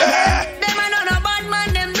his finger. Them are not a bad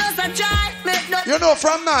man, them just a try. You know,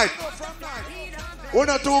 from night, we're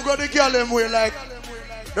not too good to girl them way like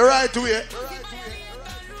the right way.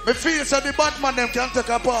 Me feel so the bad man them can take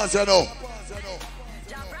a pause, you know.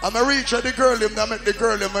 I'm a reach at the girl them that make the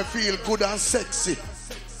girl them feel good and sexy.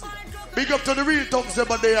 Big up to the real thugs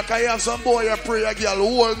over there, can you have some boy and pray a girl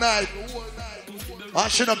all night. And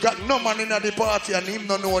she not got no man in at the party and him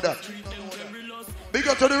don't know that. Big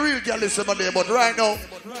up to the real girl over there, but right now,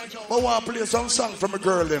 I want to play some song from a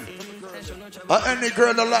girl them. Any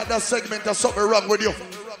girl that like that segment, there's something wrong with you.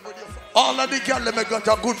 All of the girls them got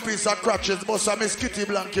a good piece of crutches, but some skitty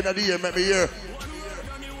blank in the ear, make me hear.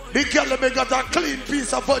 The girl them got a clean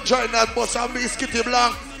piece of vagina, but some skitty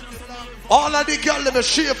blank. All of the girls them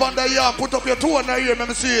shave on the ear, put up your toe in the ear, let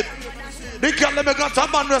me see it. The girl them got a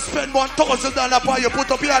man who spend $1,000 for you, put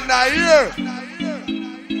up your in the ear.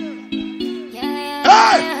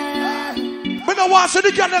 Hey! Me no want to see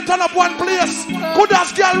the girl them turn up one place. Good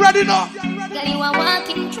ass girl ready now. Girl, you a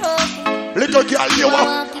walking trophy. Little girl, you a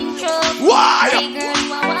walking trophy. Why?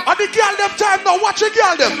 And the girl them time now. Watch the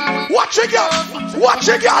girl them. Watch the girl. Watch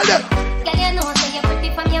the girl them. Girl, you know so you're pretty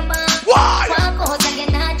from your band. Why? Walk out, girl, you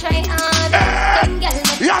not try hard.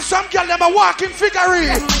 Yeah, some girl them a walking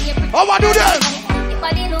figurine. How I do them? Your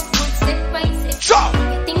body look good, step by step. Sure.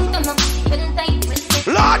 You think I'm not well tight, well step.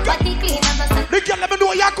 Lord, body clean, have a set. the girl them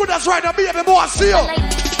know you're good as right now, baby boy, see you.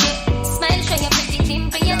 Smile, show your pretty chin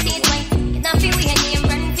for your teeth white. You not feel weird, you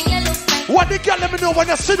run for your look right. What the girl let me know when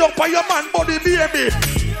you sit up by your man body, baby?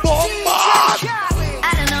 Oh, man.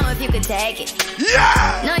 I don't know if you could take it.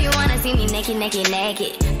 Yeah. No, you wanna see me naked, naked,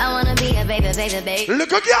 naked. I wanna be a baby, baby, baby.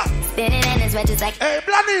 Look at you. Spinning in his red just like. Hey,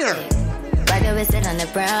 Blanier. Right there, we sit on the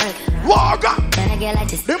brown. Walk up. Then I get like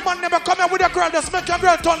this. The man never come here with a girl that's make a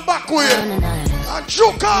girl turn back with you. No, no, no. And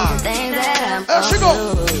Juka. There she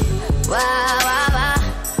go. Wow, wow, wow.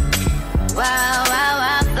 Wow, wow,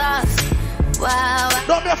 wow, thoughts. Wow, wow.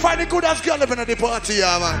 Don't be find the good ass girl living at the party,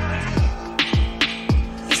 yeah, man.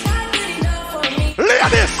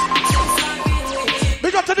 Ladies.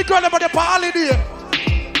 We got to the girl about the holiday.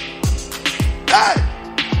 Hey.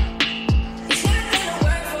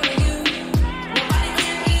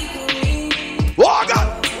 Oh,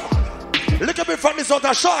 God. Look at me from this other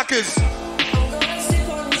sharkies.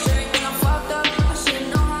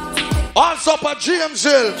 Also for James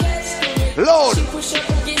Hill. Lord.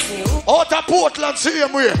 Out of Portland, see him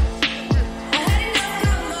here.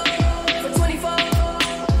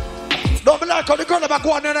 Don't be like how the girl about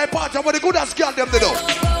going in a party with the good ass girl them they do.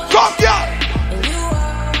 Come here.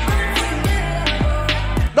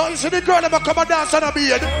 Now you see the girl about come and dance on a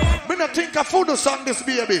beard. Me not think of food song this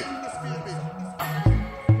baby.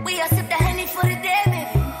 We are sip the honey for the day,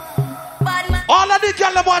 baby. All of the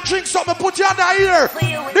girl about drink something, put you under here.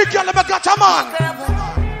 The girl about got a man.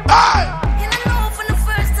 Hey!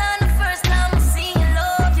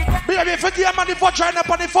 Baby, if you give a man the vagina up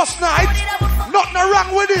on the first night, nothing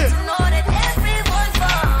wrong with it.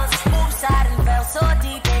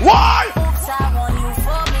 Why?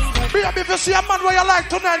 Baby, if you see a man where you like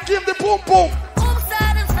tonight, give him the boom boom.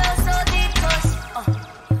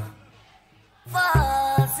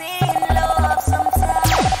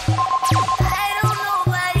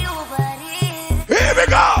 Here we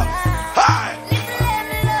go. Hi.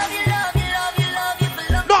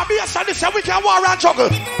 No, me and Sandy say we can war and juggle.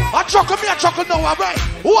 I juggle me, I juggle now, alright?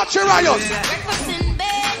 Watch your Rios.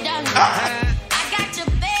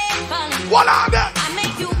 What are they?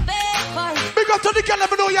 Big up to the girl,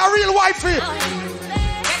 let me know you're real wifey.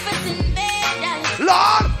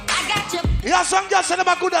 Lord. Yeah, some girls say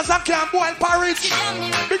they're good as I can boil porridge.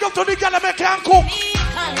 Big up to the girl, let me can cook.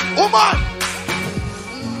 Woman.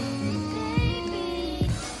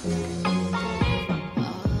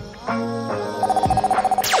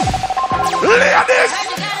 Ladies!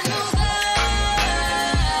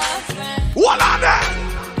 What are they?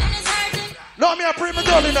 No, me a pray my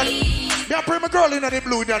girl in the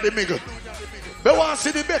blue in the middle. They want to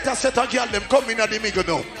see the better set of girl them come in the middle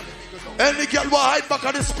now. Any girl will hide back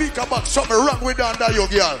on the speaker box. Something wrong with under your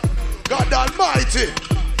girl. God Almighty.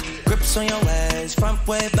 Grips on your ways, front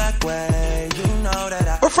way, back way. You know that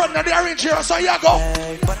I. We're from the arrange here, so you go.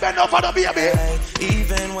 Bend over the baby.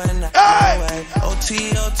 Even when I go away.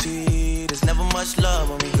 OT, OT. There's never much love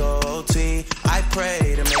when we go OT. I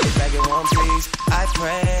pray to make it back in one piece. I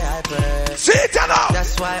pray. See it now.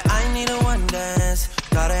 That's why I need a one dance.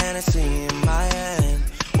 Got a Hennessy in my hand.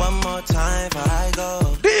 One more time before I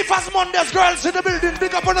go. The first Mondays girls in the building,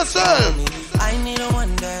 big up on yourself. I need a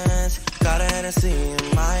one dance. Got a Hennessy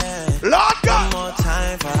in my hand. Lord God. One more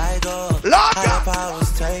time before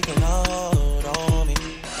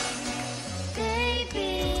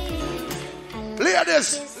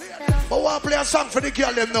Ladies, I want to play a song for the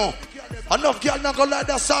girl them now. Enough girl not gonna like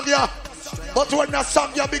that song, yeah. But when that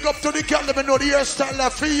song, yeah, big up to the girl, let me know the hairstyle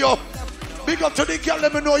that for you. Big up to the girl,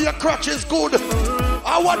 let me know your crotch is good.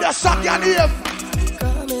 I want that song, your name.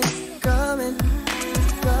 Coming.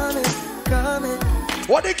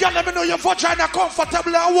 What the girl, let me know your vagina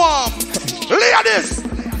comfortable and warm. Ladies.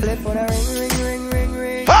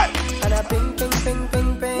 Hey. And a ping.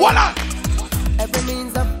 Voila. Every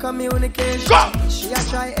means of communication. Go. She a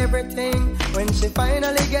try everything. When she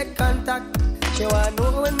finally get contact, she wanna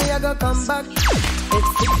know when me I go come back.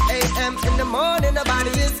 It's 6 a.m. in the morning, the body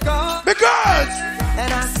is gone. Because.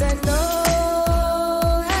 And I said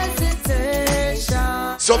no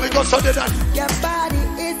hesitation. So me go so that. Your body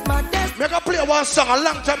is my death. Me go play one song a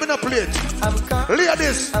long time in a play it.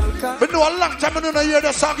 Ladies, me know a long time I don't hear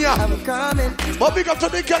the song here. I'm coming. But big up to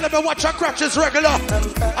the girl, let me watch her crutches regular.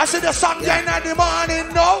 I see the song in the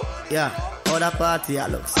morning now. Yeah, all the party I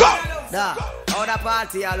look. Go! Da, all the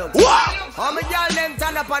party I look. What? How me girl them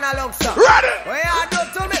turn up and I look so. Ready? Where you do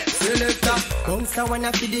to me? Selector. Gangsta when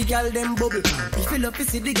I see the girl them bubble. If you love to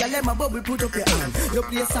see the girl them a bubble, put up your hand. You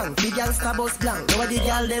play a song, the girl star bus blank. Now the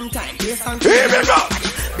girl them time. Play a song. Here we go.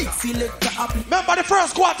 Big selector up. Remember the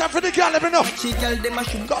first quarter for the girl, let me know. She girl them a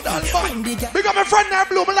shoot. God almighty. Big up my friend there,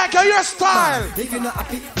 Blue, me like your style. If you not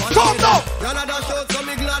happy, come now. Y'all a dash out, so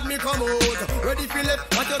me glad me come out. Ready for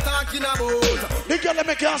left, what you talking about? The girl let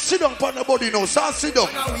me can sit down on the body now. Start sit down.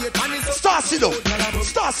 Start sit down.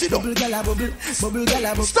 Start sit down.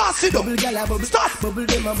 Start sit down. Start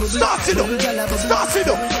sit down. Start sit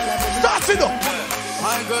down. Start sit down.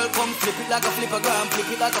 My girl come flip it like a flippergram, flip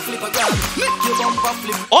it like a flippergram. Make your bumper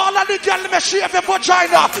flip. All of the girl let me shave your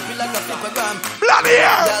vagina. Flip it like a flippergram. Bloody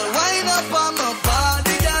hell. Girl, wind up on my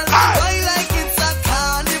body, girl. Why like it's a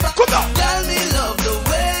carnival? Come on. Girl, me love the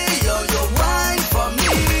way you wine for me.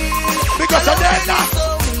 Because of that now.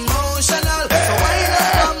 So emotional. So wind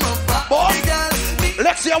up on my body, girl.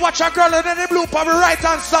 Let's see, I watch a girl in the blue on the right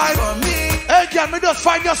hand side. Hey girl, me just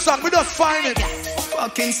find your song, me just find it.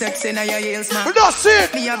 Fucking sexy now your heels, man. Me just see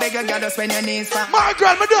it. Me a beg a girl just when your knees fat. My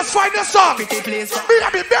girl, me just find your song. Pretty please. Me a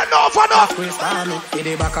be bend over now. Get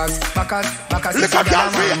the backers. Look at that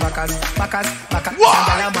for you. Backers.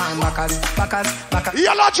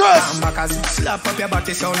 Yellow dress. Slap up your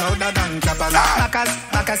body so louder than clappers.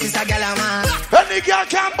 Backers is a girl a man. Any girl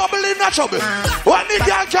can bubble in a trouble. Any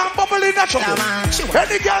girl can bubble in a trouble.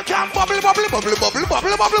 Any girl can bubble.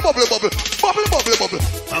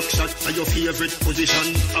 Back shot for your favorite position.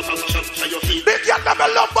 Back shot for your favorite. Big girl never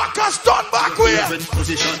love backers. Turn back way.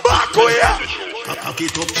 Back way. Cock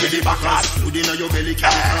it up to the backers. Put in your belly,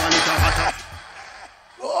 can call it a hatter.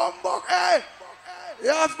 Oh, back, hey.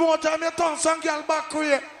 You have more time, you turn some girl back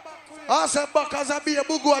way. I said backers a be a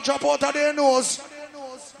bugu a drop out of their nose.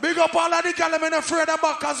 Big up all of the girl, I'm afraid of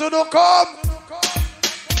backers who don't come.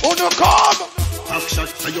 Who don't come. Back shot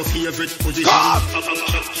for your favorite position. Come. Back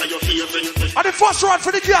shot for your favorite position. And the first round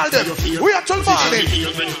for the girl then. We are till morning.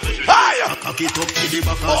 Hey! Cock it up to the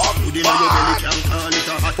backers. Put in your belly, can call it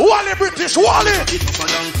a hatter. Wally British, Wally.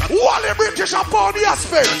 Wally British upon the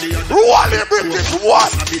aspect. Wally British,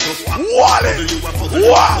 what? Wally.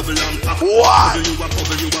 What?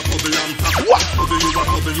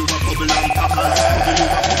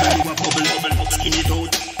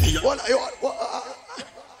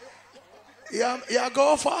 Yeah,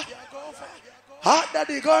 go for hot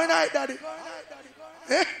daddy, going night daddy.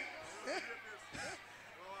 Eh?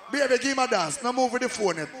 Baby, give me a dance. Now move with the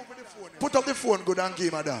phone. Yet. Put up the phone good and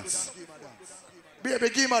give me a dance. Baby,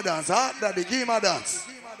 give me a dance. Hot daddy, give me a dance.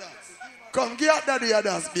 Come, give hot daddy a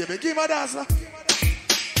dance, baby. Give me a dance now.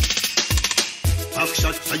 Back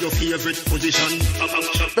shot for your favorite position.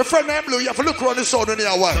 The friend named Blue, you have to look around the sound in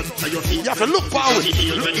your wife. You have to look power.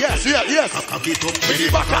 Yes. Cock it up to the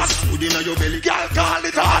backers. Put in your belly. Girl, call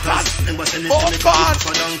it hotters. Oh, God.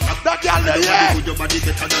 That girl there, yeah.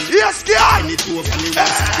 Yes, girl.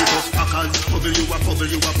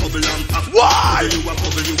 Why?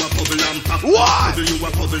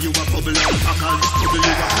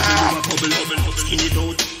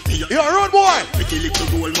 You're a road boy.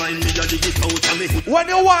 When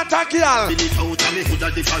you want a girl, you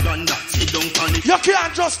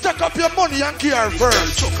can't just take up your money and give her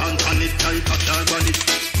first.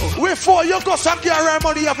 Before you go some give her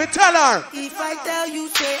money, you have to tell her. If I tell you,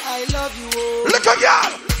 say I love you. Oh. Look at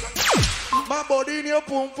girl. My body in your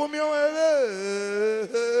pum pum your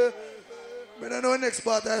I don't know the next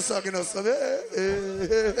part I'm talking of stuff.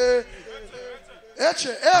 Eche.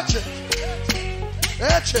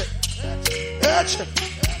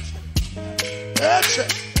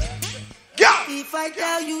 Yeah. If I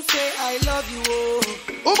tell you, say I love you. Oh.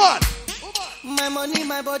 Woman. My money,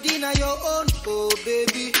 my body, now your own. Oh,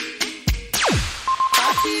 baby.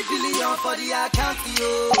 30 billion for the account,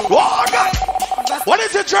 yo. What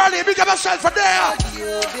is it, Charlie? Big up yourself for there.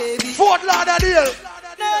 Fort Lauderdale.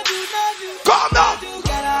 Calm down.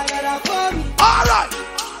 All right.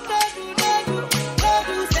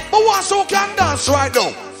 But one so can dance right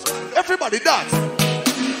now. Everybody dance.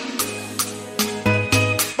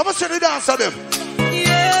 Mama say the dance of them.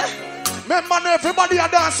 Yeah. Man, everybody a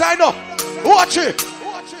dance I know. Watch it.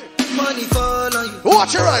 Money fall on you.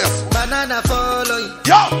 Watch it, Rios. Banana fall on you.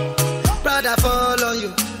 Yo. Brother fall on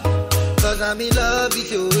you. Cause I'm in love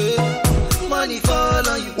with you. Money fall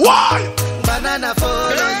on you. Why? Banana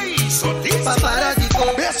fall on you. Paparazzi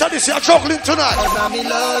fall. Based on this, you're juggling tonight. Cause I'm in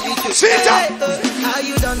love with you. See it? How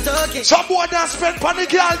you done talking? Some boy done spend on the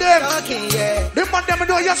girl them. Talking, yeah. The man them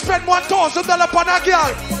know you spend $1,000 on a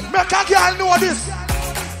girl. Make a girl know this.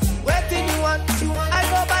 What do you want? I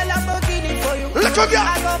go buy Lamborghini for you. Little girl.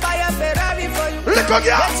 I go buy a Ferrari for you. Little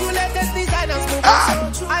girl. Get you latest designers move. I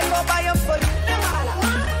go buy them for you.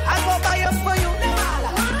 I go buy them for you.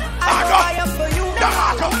 I go buy them for you.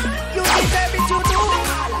 You deserve it, you do.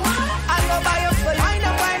 I go buy them for you. I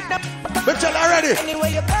know why them. But tell her already.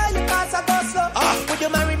 Anyway you buy your pass, I go slow. Would you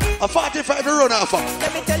marry me? A 45 run off.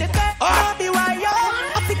 Let me tell you, girl, be why you're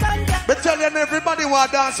African. But tell you everybody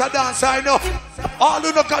want dance, I know. All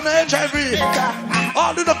who no can HIV.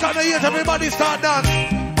 All who no can hate, everybody start dance.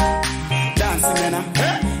 Dancing,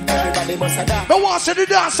 everybody bust a dance. But want to see the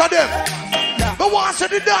dance of them. But want to see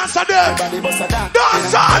the dance of them. Everybody bust a dance.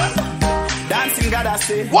 Dance. Dancing, gotta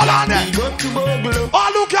say. What on it? Go to Boglo.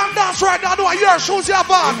 All who can dance right now, know your shoes your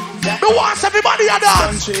van. But want everybody to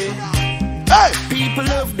dance. Hey. People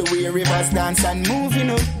love the way rivers dance and move, you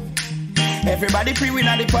know. Everybody pre-win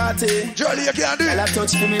at the party. Jolly, you can't do it. I'll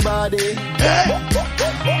touch for me body. Hey.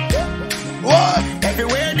 What?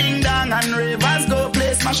 Everywhere ding dong and rivers go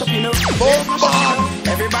play smash up, you know.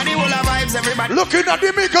 Everybody will have vibes, everybody. Looking at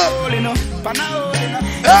the middle.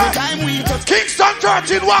 Every time we touch Kingston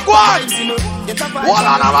 13, walk one. What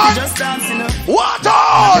on the man? Just dancing, you know. What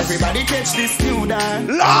on? Everybody catch this new dance.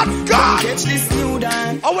 Lord God. Catch this new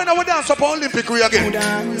dance. I when I dance up on Olympic we again.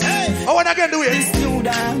 I want again do it. This new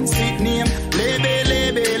dance, sweet name. Lebe.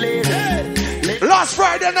 Last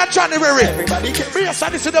Friday in January. Everybody catch. Me and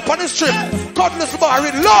Sandy sit up on the strip. Cutlass bar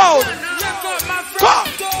in loud. Come.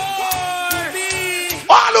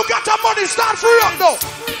 All who got your money, start free up though.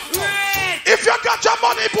 If you got your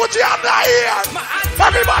money, put your hand here.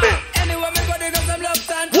 Everybody.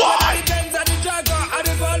 Why?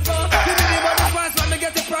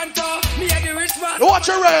 Watch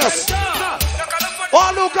your rest.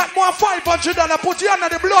 All who got more $500, put your hand on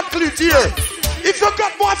the blood cleat here. If you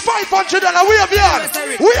got more $500, we have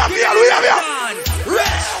here. We have here.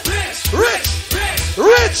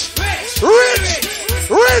 Rich.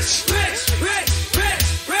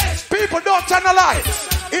 People don't tell a lie.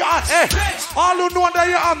 All who know that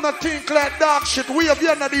you have the think like dog shit, we have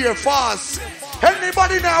here in the year fast.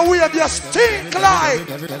 Anybody now, we have your stink like.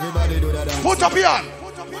 Put up your hand.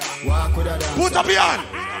 Put up your hand.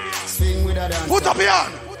 Put up your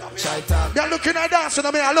hand. They're looking at dancing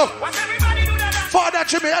at me. I look. Father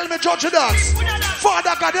Jimmy, help me judge the dance.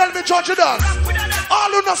 Father God, help me judge the dance.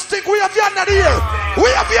 All who not stink, we have here in the year.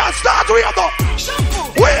 We have here. Start. We have the.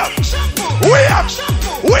 We have.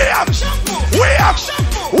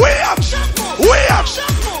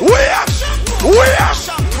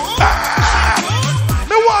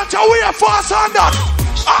 Me want to wear fast on that.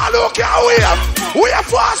 All who can wear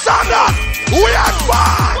fast on that. We are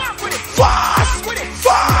fast.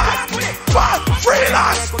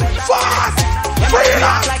 Freelance.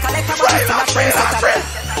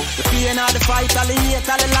 The pain of the fight, all the hate,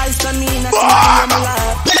 all the lies to me.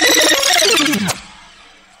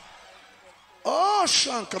 Oh,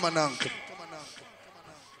 Shankamanank.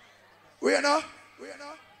 We know.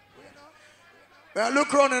 I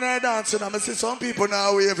look around and I dance and I see some people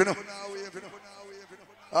now wave, you know.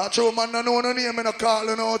 I true man, I know no name, I call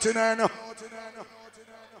you out in there, no.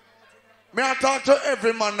 Me I talk to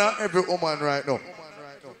every man and every woman right now.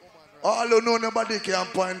 All you know, nobody can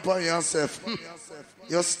point for yourself.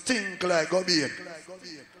 You stink like go be.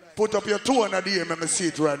 Put up your toe on the air, let me see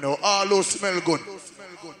it right now. All you smell good.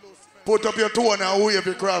 Put up your toe and wave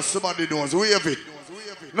it across somebody nose. Wave it.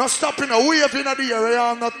 Not stopping a wave in the air.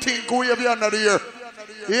 I not think wave it under the air.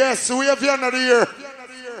 Yes, wave it under the air.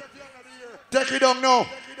 Take it down now.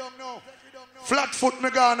 Flat foot me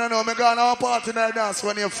gonna now. Me gonna party night dance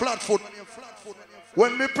when you're flat foot.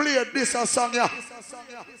 When me play this a song, yeah.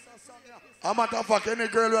 A matter of fact, any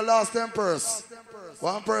girl will lost them purse.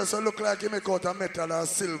 One person look like he make out of metal or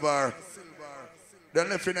silver. Then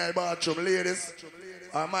left in the bathroom, ladies.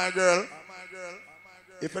 My girl.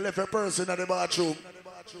 If you left a person in the bathroom,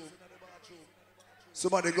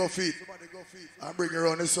 somebody go feed and bring you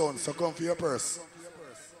around the sun. So come for your purse.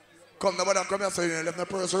 Come, nobody come here so you left the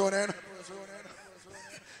purse around here.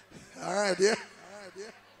 Alright, yeah.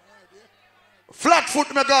 Flat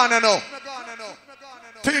foot me gone now.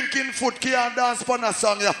 Thinking foot can't dance for a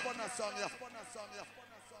song, yeah.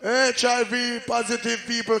 HIV positive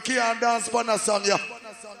people can't dance for a song, yeah.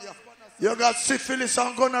 You got syphilis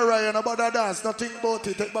and gonorrhea and about that dance. Nothing about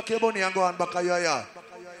it. Take back your money and go on back of your yard.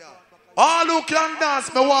 All who can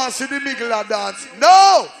dance, me want to see the Migla dance.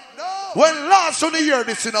 No! When last on the year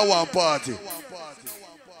this in a one party.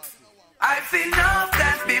 I've seen enough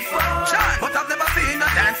dance before, but I've never seen a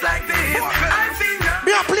dance like this. I've seen enough.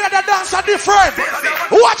 Me a play the dance a different.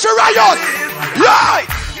 Watch your Rios. Yeah!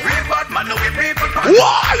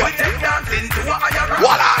 Why? We take dancing to a higher rank.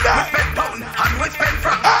 What are they? We spend pound and we spend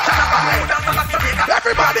franc.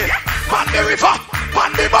 Everybody, on the river,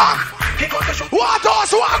 on the bank. What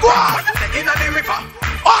else? What go on? In the river.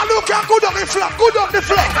 All who can go down the flank, go down the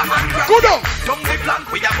flank. Go down. Down the flank,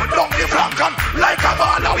 we are down the flank. And like a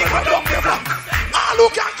ball, we go down the flank. All who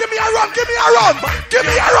can give me a run, give me a run. Give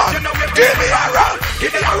me a run. Give me a run.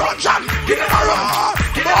 Give me a run, John. Give me a run.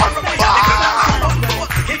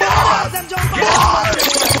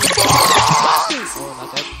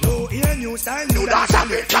 New style, new dance,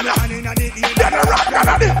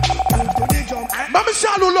 Mama say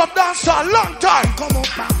I love dance a long time.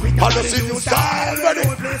 Odyssey new style, ready?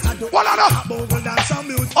 What are that?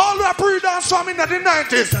 All the pre-dance from in the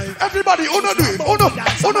 90s. Everybody, uno do it. Uno.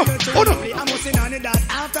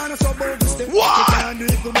 What?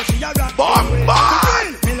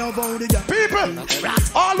 People,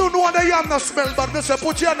 all who know the yam no smell, but they say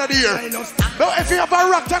put you under the ear. Now if you have a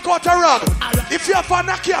rock, take out a rock. If you have a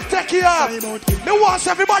knock, you take it off. Me wants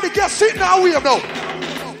everybody get sitting now wave now.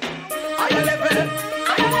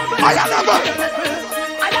 Higher level.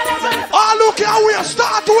 All look here, we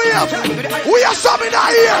start wave. We are some in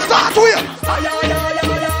our ear. Start wave.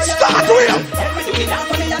 Start wave.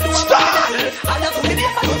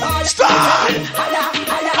 Start.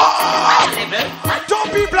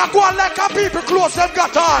 Don't people are going like a people close them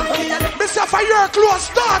got on. Mr. For your clothes,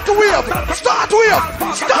 start wave. Start wave.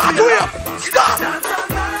 Start wave.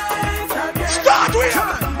 Start wave.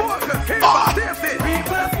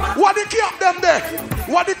 What the cap them there?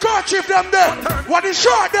 What the kerchief them there? What the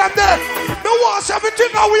shirt them there? Me wants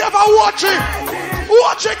everything that we ever watching.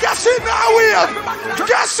 Watch it, guess it now here.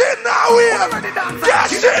 Guess it now here.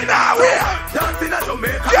 Guess it now here.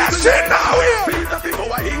 Guess it now here.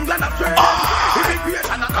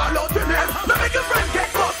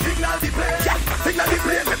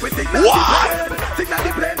 What? Signal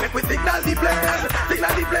the plane, make we signal the plane.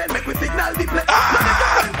 Signal the plane, make we signal the plane.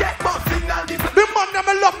 The man them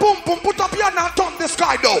love boom boom, put up your hand and turn the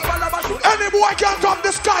sky though. Any boy can turn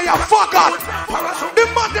the sky, I forgot. The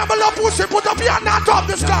man them love pussy, put up your hand and turn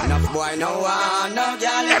the sky. Boy, no one, no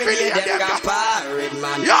girl, every day them got parade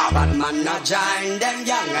man. But man not join them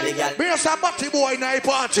young and the girl. Me a say batty boy in a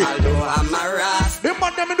party. Although I'm a ras. The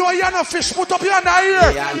man them know you no fish, put up your hand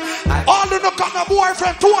here. All the no come a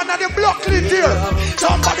boyfriend, two and the block clean here.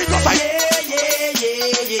 Somebody go say, yeah.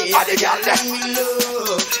 And the girl let me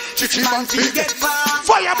love. Chichi man get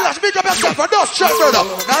fire blast, big up yourself for those children.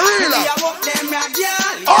 Now real.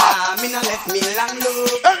 Me no left me long low.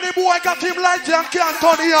 Any boy got him like you and can't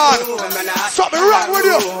turn it on. Something wrong with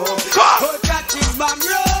you. Come.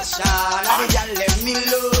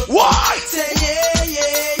 Why?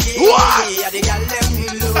 Why?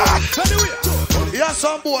 Yeah,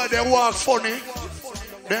 some boy they walk funny.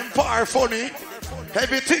 Them far funny.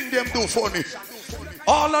 Everything them do funny.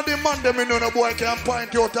 All of the man them in the boy can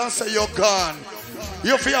point you out and say you're gone.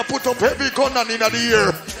 You fear put up heavy gun in the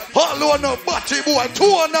ear. All on a batty boy, two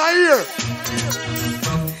on the ear.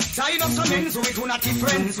 Sign up some ends with who not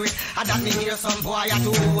friends with. I don't hear some boy I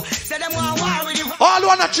do. Say them want war with you. All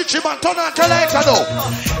on a chichi man turn on the lighter though.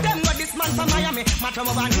 Them got this man from Miami.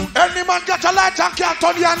 Any man got a light and can't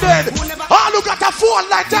turn you and dead. All who got a phone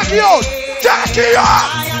light, take you out. Take you out.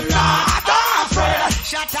 I am not afraid.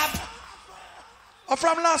 Shut up.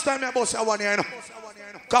 From last time I boss I want you know.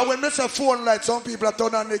 Because when I say phone light, some people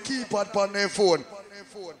turn on the keypad on their phone.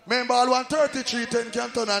 Remember all 13310 can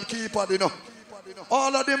turn on keypad, you know.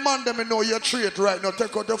 All of the man them know your trait right now.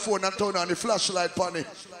 Take out the phone and turn on the flashlight on it.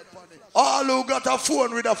 All who got a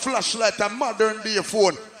phone with a flashlight, a modern day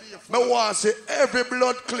phone. Me want to see every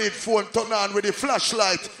blood clean phone turn on with the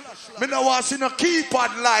flashlight. Me no want to see no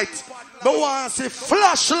keypad light. Me want to see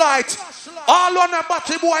flashlight. All on a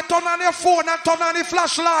battery boy turn on your phone and turn on the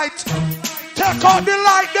flashlight. Take out the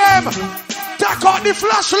light them. Take out the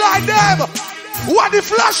flashlight them. What the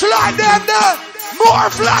flashlight them there? More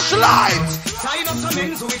flashlights.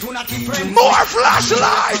 More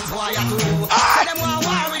flashlights.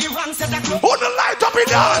 Who the light up in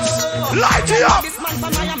dance? Light it up.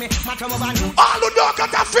 All who don't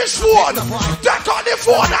got a fish phone, take out the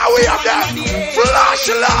phone and we have them.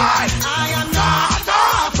 Flashlight.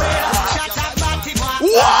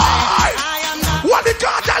 Why? What the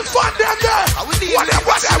cartel fund them there? What?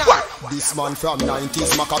 This man from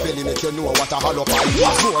 90s, Machiavelli make you know what a hollow pipe is.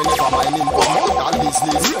 Boy, never mind him, but all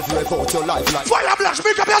business. Rev out your life like fire blast,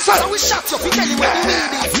 make up yourself. We shot you, we tell you what you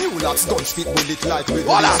need. New locks, guns fit bullet like with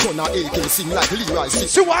release. Gun a AK, sing like Leroy.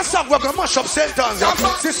 See what song we're gonna mash up sentence.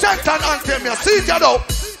 See sentence anthem, you see it now.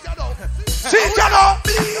 See it now.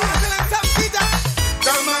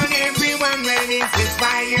 Come on everyone, when it's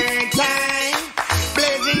fire time.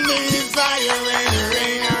 Blazing the fire when the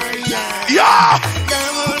rain are young. Yeah.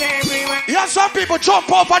 Come on everyone. Yeah, some people jump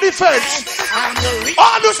over the fence.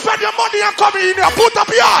 All you spend your money and come in here, put up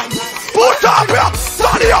your hand. Put up your hand.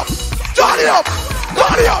 Turn it up. Turn it up.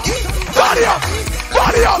 Turn it up. Turn it up.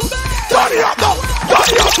 Turn it up. Turn it up.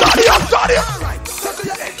 Turn it up. Turn it up. Turn it up.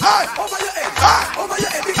 Hey. Over your head. Over your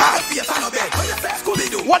head.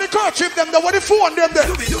 What the kerchief them there? What the phone them there?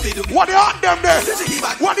 What the hand them there?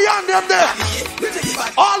 What the hand them there?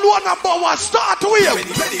 All one number one. Start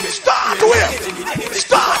with. Start with.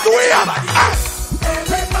 Start with.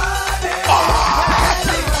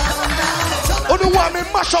 Oh, the one me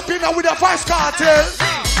mash up in there with a vice cartel.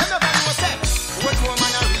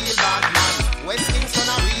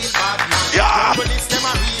 Yeah.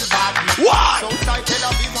 What?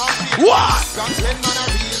 What?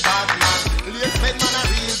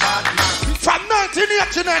 From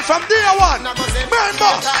 1989, from day one.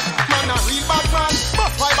 Remember.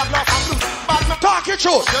 Talk it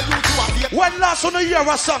true. When last on the year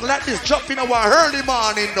a song like this drop in our early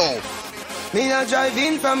morning now. Me a drive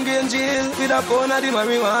in from Green Jail with a pound of the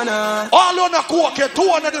marijuana. All on a coke,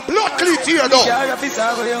 200 the blood cleat here though.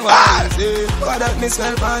 What that me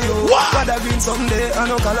smell for you? What that green someday I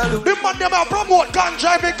no color look. The man them a promote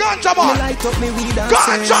ganja, me ganja man. Me light up me weed and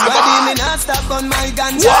ganja man. Body me not stop on my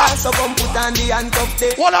ganja. So come put on the handcuff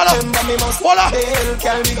there. Remember me must bail.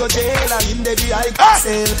 Carry me go jail and in the I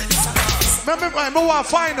sell. Me want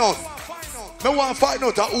to find out. Me want to find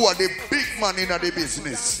out who are the big man in the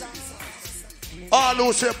business. All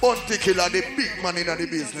who say bounty killer, the big man in the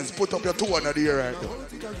business, put up your 200 here right now.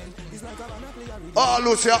 All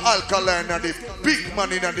who say alkaline, the big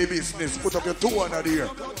man in the business, put up your 200 here.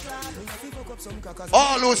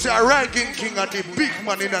 All who say ranking king are the big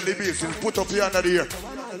man in the business, put up your 100 here.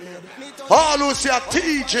 All who say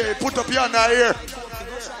TJ, put up your 100 here.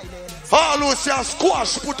 All who say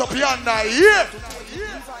squash, put up your 100 here.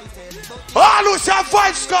 All who say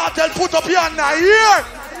Vice Cartel, put up your 100 here.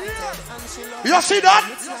 You see that?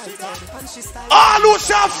 All who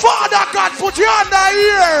say Father God, put your hand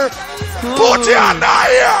here. Put your hand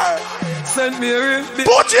here. Send me a ring.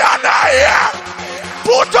 Put your hand here.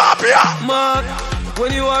 Put up here. Mark,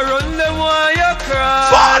 when you are run them, why you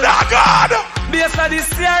cry? Father God. Based on this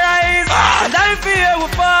your eyes, and I fear we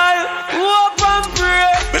fall. Hope and pray.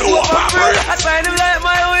 Hope and pray. I find him like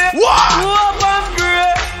my way. What? Hope and pray.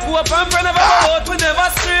 Hope and pray. Never go out, we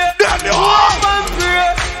never stray. Hope and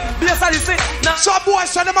pray. Some boys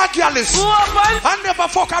say them a girlies and never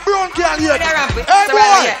fuck a brown girl yet. Hey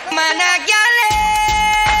boy, man a girl.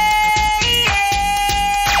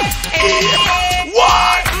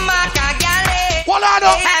 What? Man a girl. What are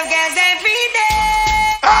those? Have girls every day.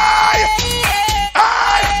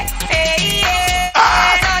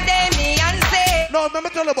 No, let me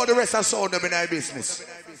tell you about the rest of sound them in our business.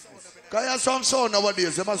 Because you have some sound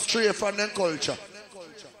nowadays, they must stray from their culture.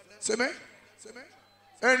 See me?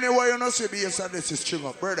 Anyway, you know, see bass and this is string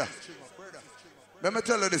up, brother. Let me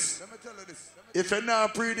tell you this. If you're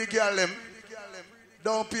not pretty girl,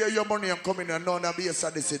 don't pay your money and come in and none of bass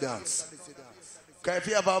and this dance. Because if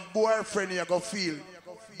you have a boyfriend, you're going to feel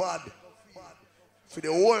bad. For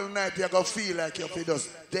the whole night, you're going to feel like you're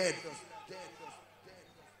just dead.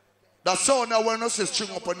 That sound that when you see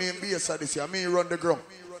string up a name bass and this, I mean run the ground.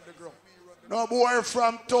 No boy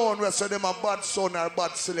from town where say them a bad son or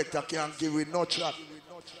bad selector can't give it no chat.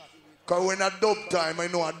 Because when a dub time, I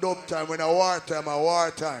know a dub time. When a war time, a war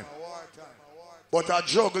time. But I'm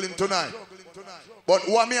juggling tonight. But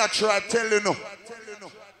what me I try to tell you now.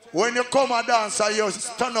 When you come a dance, you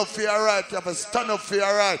stand up for your right. You have to stand up for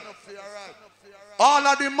your right. All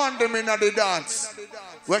of the man them in the dance.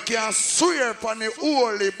 We can swear upon the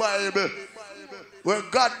Holy Bible. Where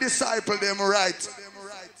God disciple them right.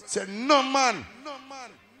 Say no man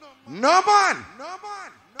No man.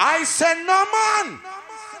 I said no man.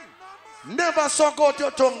 Never suck out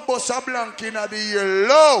your tongue, bust a blank in the ear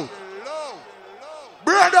low.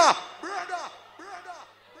 Brother.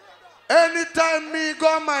 Anytime me go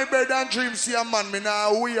on my bed and dream see a man, me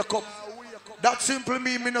now wake up. That simply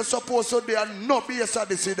mean me not supposed to be and no be a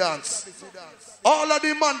sadisty dance. All of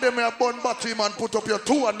the man them have bun battery man put up your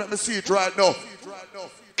two and let me see it right now.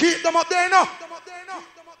 Keep them up there now.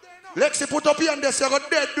 Lexi put up here and this, you go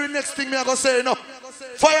dead do the next thing me I go say no.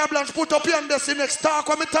 Fire Blanche put up here and this, the next talk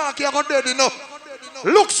when me talk you go dead you know.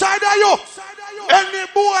 Look side of you. Any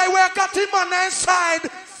boy where got him on the inside,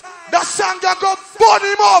 the song go burn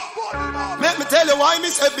him up. Let me tell you why me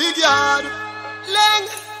say big yard. Leng,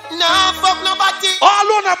 nah fuck nobody. All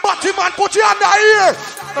on a body man put you under here.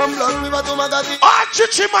 From Blood River to Magadi. All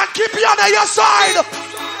chichi man keep you under your side.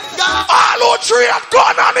 All who trade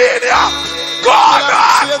gun on in here. Gun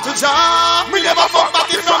on. Me never fuck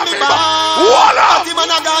body from me bar. Voila. Body man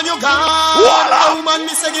a gone you gone. Voila. A woman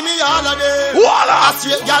me say give me all of them. Voila. A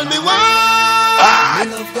straight girl me want.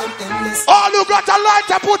 All who got a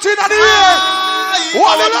lighter put in the air.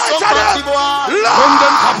 What a lighter them. From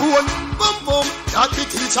them capone. Boom boom. That the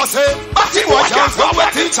teacher say. Body boy can't go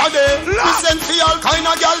where teacher day. Listen to all kind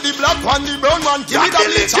of girl. The black one, the brown one. Give me that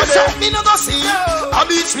teacher day. Me no go see. A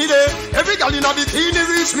beach me day. Every girl in a bikini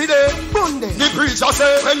reach me day. The preacher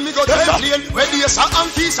say. When me go to the plane. Where the Asa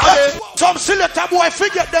and Kisa day. Some selector boy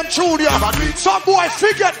forget them tune ya. Some boy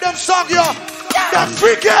forget them song ya. Them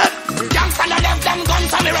forget. Gangsta no left them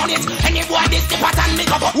guns on me run it. Any boy this the pattern me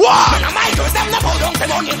go up. What? When I might use them no bow down for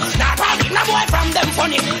money. Nah target no boy from them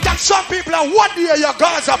funny. That some people are what year your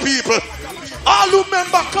Gaza people. All who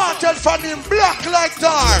remember cartel from him black like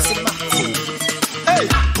tar. Hey,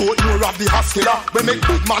 don't know of the hospital. We make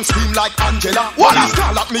big man scream like Angela. What? Police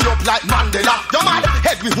call at me up like Mandela. Your man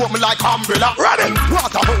head we home like umbrella. Ready?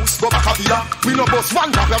 Waterhouse go back a villa. We no boss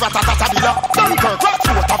one grab a ratatatabilla. Dunkirk right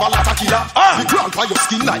throat of a lot of killer. We crawl for your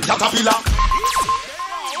skin like caterpillar.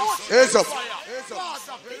 Heads up.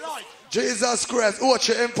 Jesus Christ,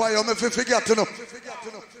 Ocho Empire, I'm if you forget to know.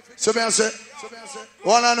 So me I say,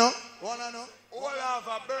 wanna know?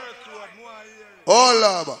 All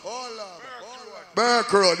over.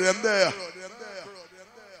 Burke Road, them there.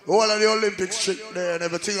 All of the Olympic street there and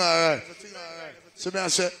everything alright. So me I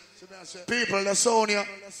say, people the Sonia,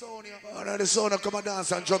 and the Sonia come and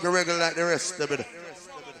dance and juggle regular like the rest of it.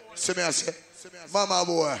 So me I say, mama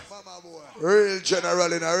boy, real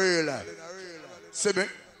general in a real life. See me?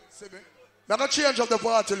 I'm going to change up the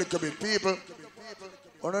party a little bit, people.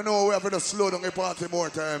 I don't know we have to slow down the party more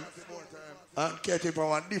time and get it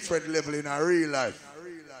from a different level in a real life.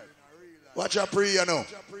 Watch your prayer, you know.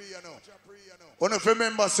 One of you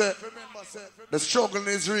remember, say, the struggle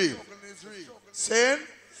is real. Saying,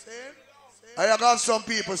 I got some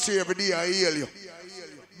people say every day I heal you.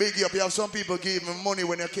 Big up, you have some people give me money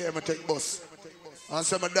when you came and take bus. And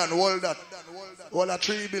some of them hold that. All the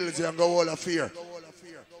 3 bills and go all the fear.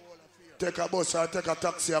 Take a bus or take a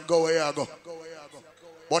taxi and go where you go.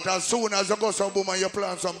 But as soon as you go some boom and you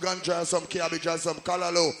plant some ganja, some cabbage and some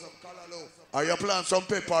callaloo, or you plant some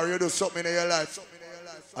pepper, or you do something in your life,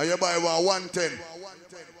 and you buy 110,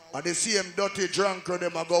 and the same dirty drunkard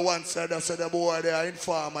them I go one side and say the boy they are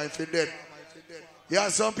informer if you're dead. Yeah,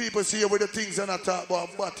 some people see you with the things and I talk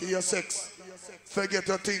about body, your sex. Forget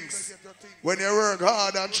your things. When you work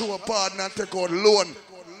hard and show a partner and take out loan.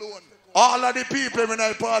 All of the people in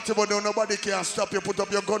the party, but nobody can stop you. Put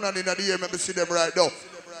up your gun and in the air, let me see them right now.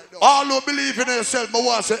 All who believe in yourself, I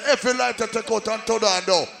want to say, every lighter take out and turn down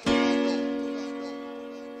now.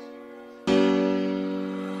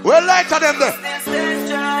 Well, lighter them there.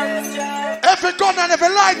 Every gun and every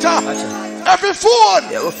lighter, every phone.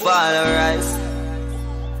 They will fall and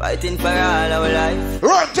rise, fighting for all our life.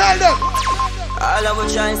 Right, tell them. All our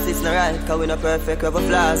choices not right, cause we not perfect, we have a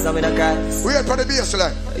flaws and we not Christ. Wait for the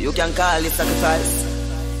baseline. You can call it sacrifice.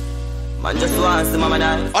 Man just wants the mama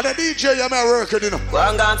knife. And the DJ you may work it, you know. Go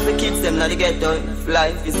and go for kids, them not the ghetto.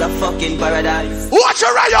 Life is a fucking paradise. Watch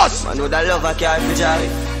your Rios! Man with a love I carry for joy.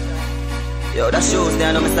 Yo, that shoes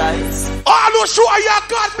there on my sides. All who show you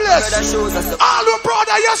God bless. All who proud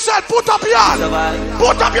of yourself, put up your hand.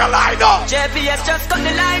 Put up your line up. JPS just cut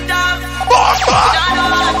the light off.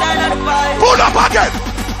 Pull up again.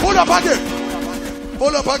 Pull up again.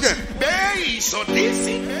 Pull up again. Base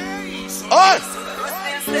Odyssey. Alright.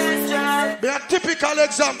 Be a typical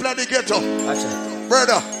example of the ghetto.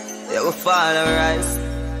 Brother. They will fall and rise,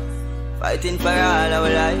 fighting for all our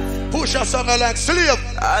life. Push a song like slave.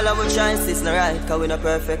 All our choices not right, cause we not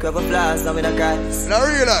perfect, we have a flaws and we not Christ. Not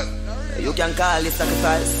real life. You can call it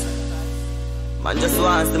sacrifice. Man just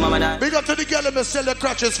wants the mama die. Big up to the girl and sell the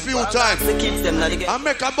crutches few times. The kids them not and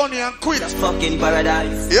make a money and quit. That's fucking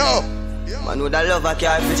paradise. Yo. Man with a love I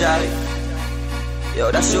carry for joy. Yo,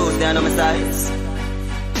 that shoes they are no my size.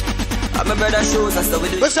 I'm my brother's shoes, that's what we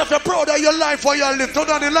do. Listen, if you're proud of your life or your live, turn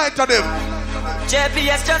on the light on them.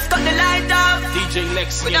 JPS just cut the light off. DJ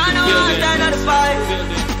Lex we don't know who's down on the fight.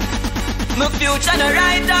 My future no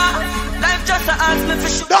writer. Life just a ask me for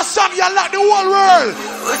sure. That song you like the whole world.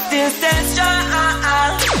 We still stay strong.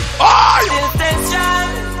 Still stay strong.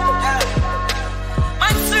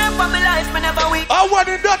 Man swear for my life, me never weak. I want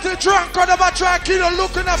the dirty drunk, I never try to kill you.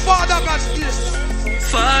 Looking at Father God's kiss.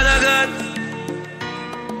 Father God,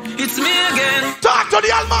 it's me again. Talk to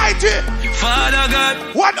the Almighty. Father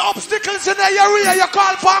God, when obstacles in the area, you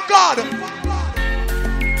call upon God.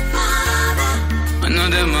 I know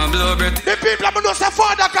them a blow breath. The people who know say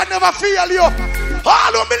Father can never fail you.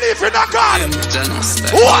 All who believe in a God.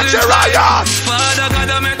 Watch it, Rios. Father God,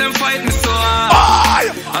 I make them fight me so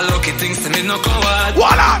hard. I lucky things to me no coward.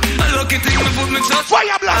 Voila. I lucky things me put me trust.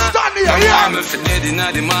 Fire blast on here, yeah. I'm for dead in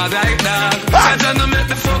the mud like dog. I just no make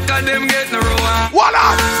the fuck of them get no reward.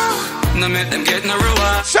 Voila. No make them get no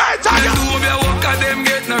reward. Say it again. Do be a walk of them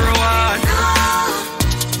get no reward.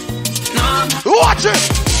 No. Watch it.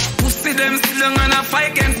 See them sit down and I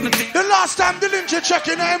fight against me. The last time Dilingy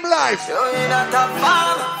checking him life.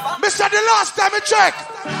 Mister, the last time he check.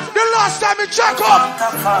 The last time he check up.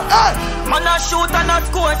 Hey. Man a shoot and a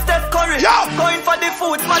score Steph Curry. Yo. Going for the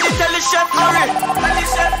food, man, tell the chef hurry. Tell the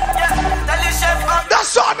chef, yeah, tell the chef hurry. That's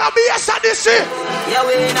son of me, yes, and this. Yeah,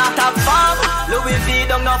 we in a top farm. Louis V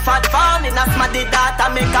don't no fat farm. In a smaddy data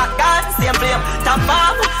make a gun. Same flame, top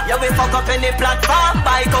farm. Yeah, we fuck up in the platform.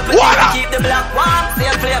 Buy couple to keep the black warm.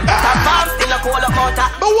 Same flame, top farm. Still a cool up motor.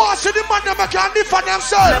 But watch the man them can defend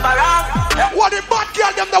themselves. Never wrong. What the bad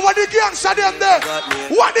girl them there? What the gangster them there?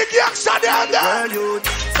 What the gangster them there?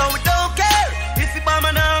 So we don't care. If you bomb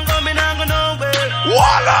and I'm going nowhere.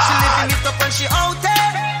 Voila. She living it up and she out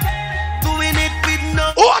there. Doing it with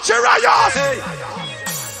no. Watch it, Rios. Hey.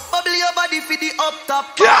 Bubble your body for the up top.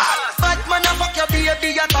 Yeah. Fat man a fuck your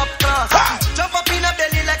baby a top class. Jump up in a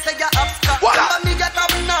belly like say you're upstart. Voila. Me get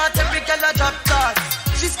up not every girl a drop card.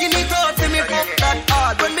 She skinny tall to me fuck that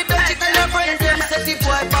hard. When me touch it tell her friends them say the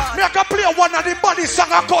boy bad. Me I can play one of the body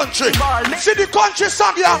song of country. See the country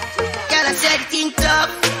song, yeah. Girl I said think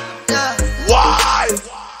tough. Why?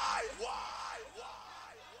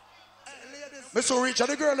 Mr. Rich and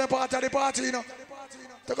the girl them part of the party, you know.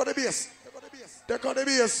 Take out the bass. Take out the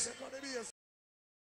bass.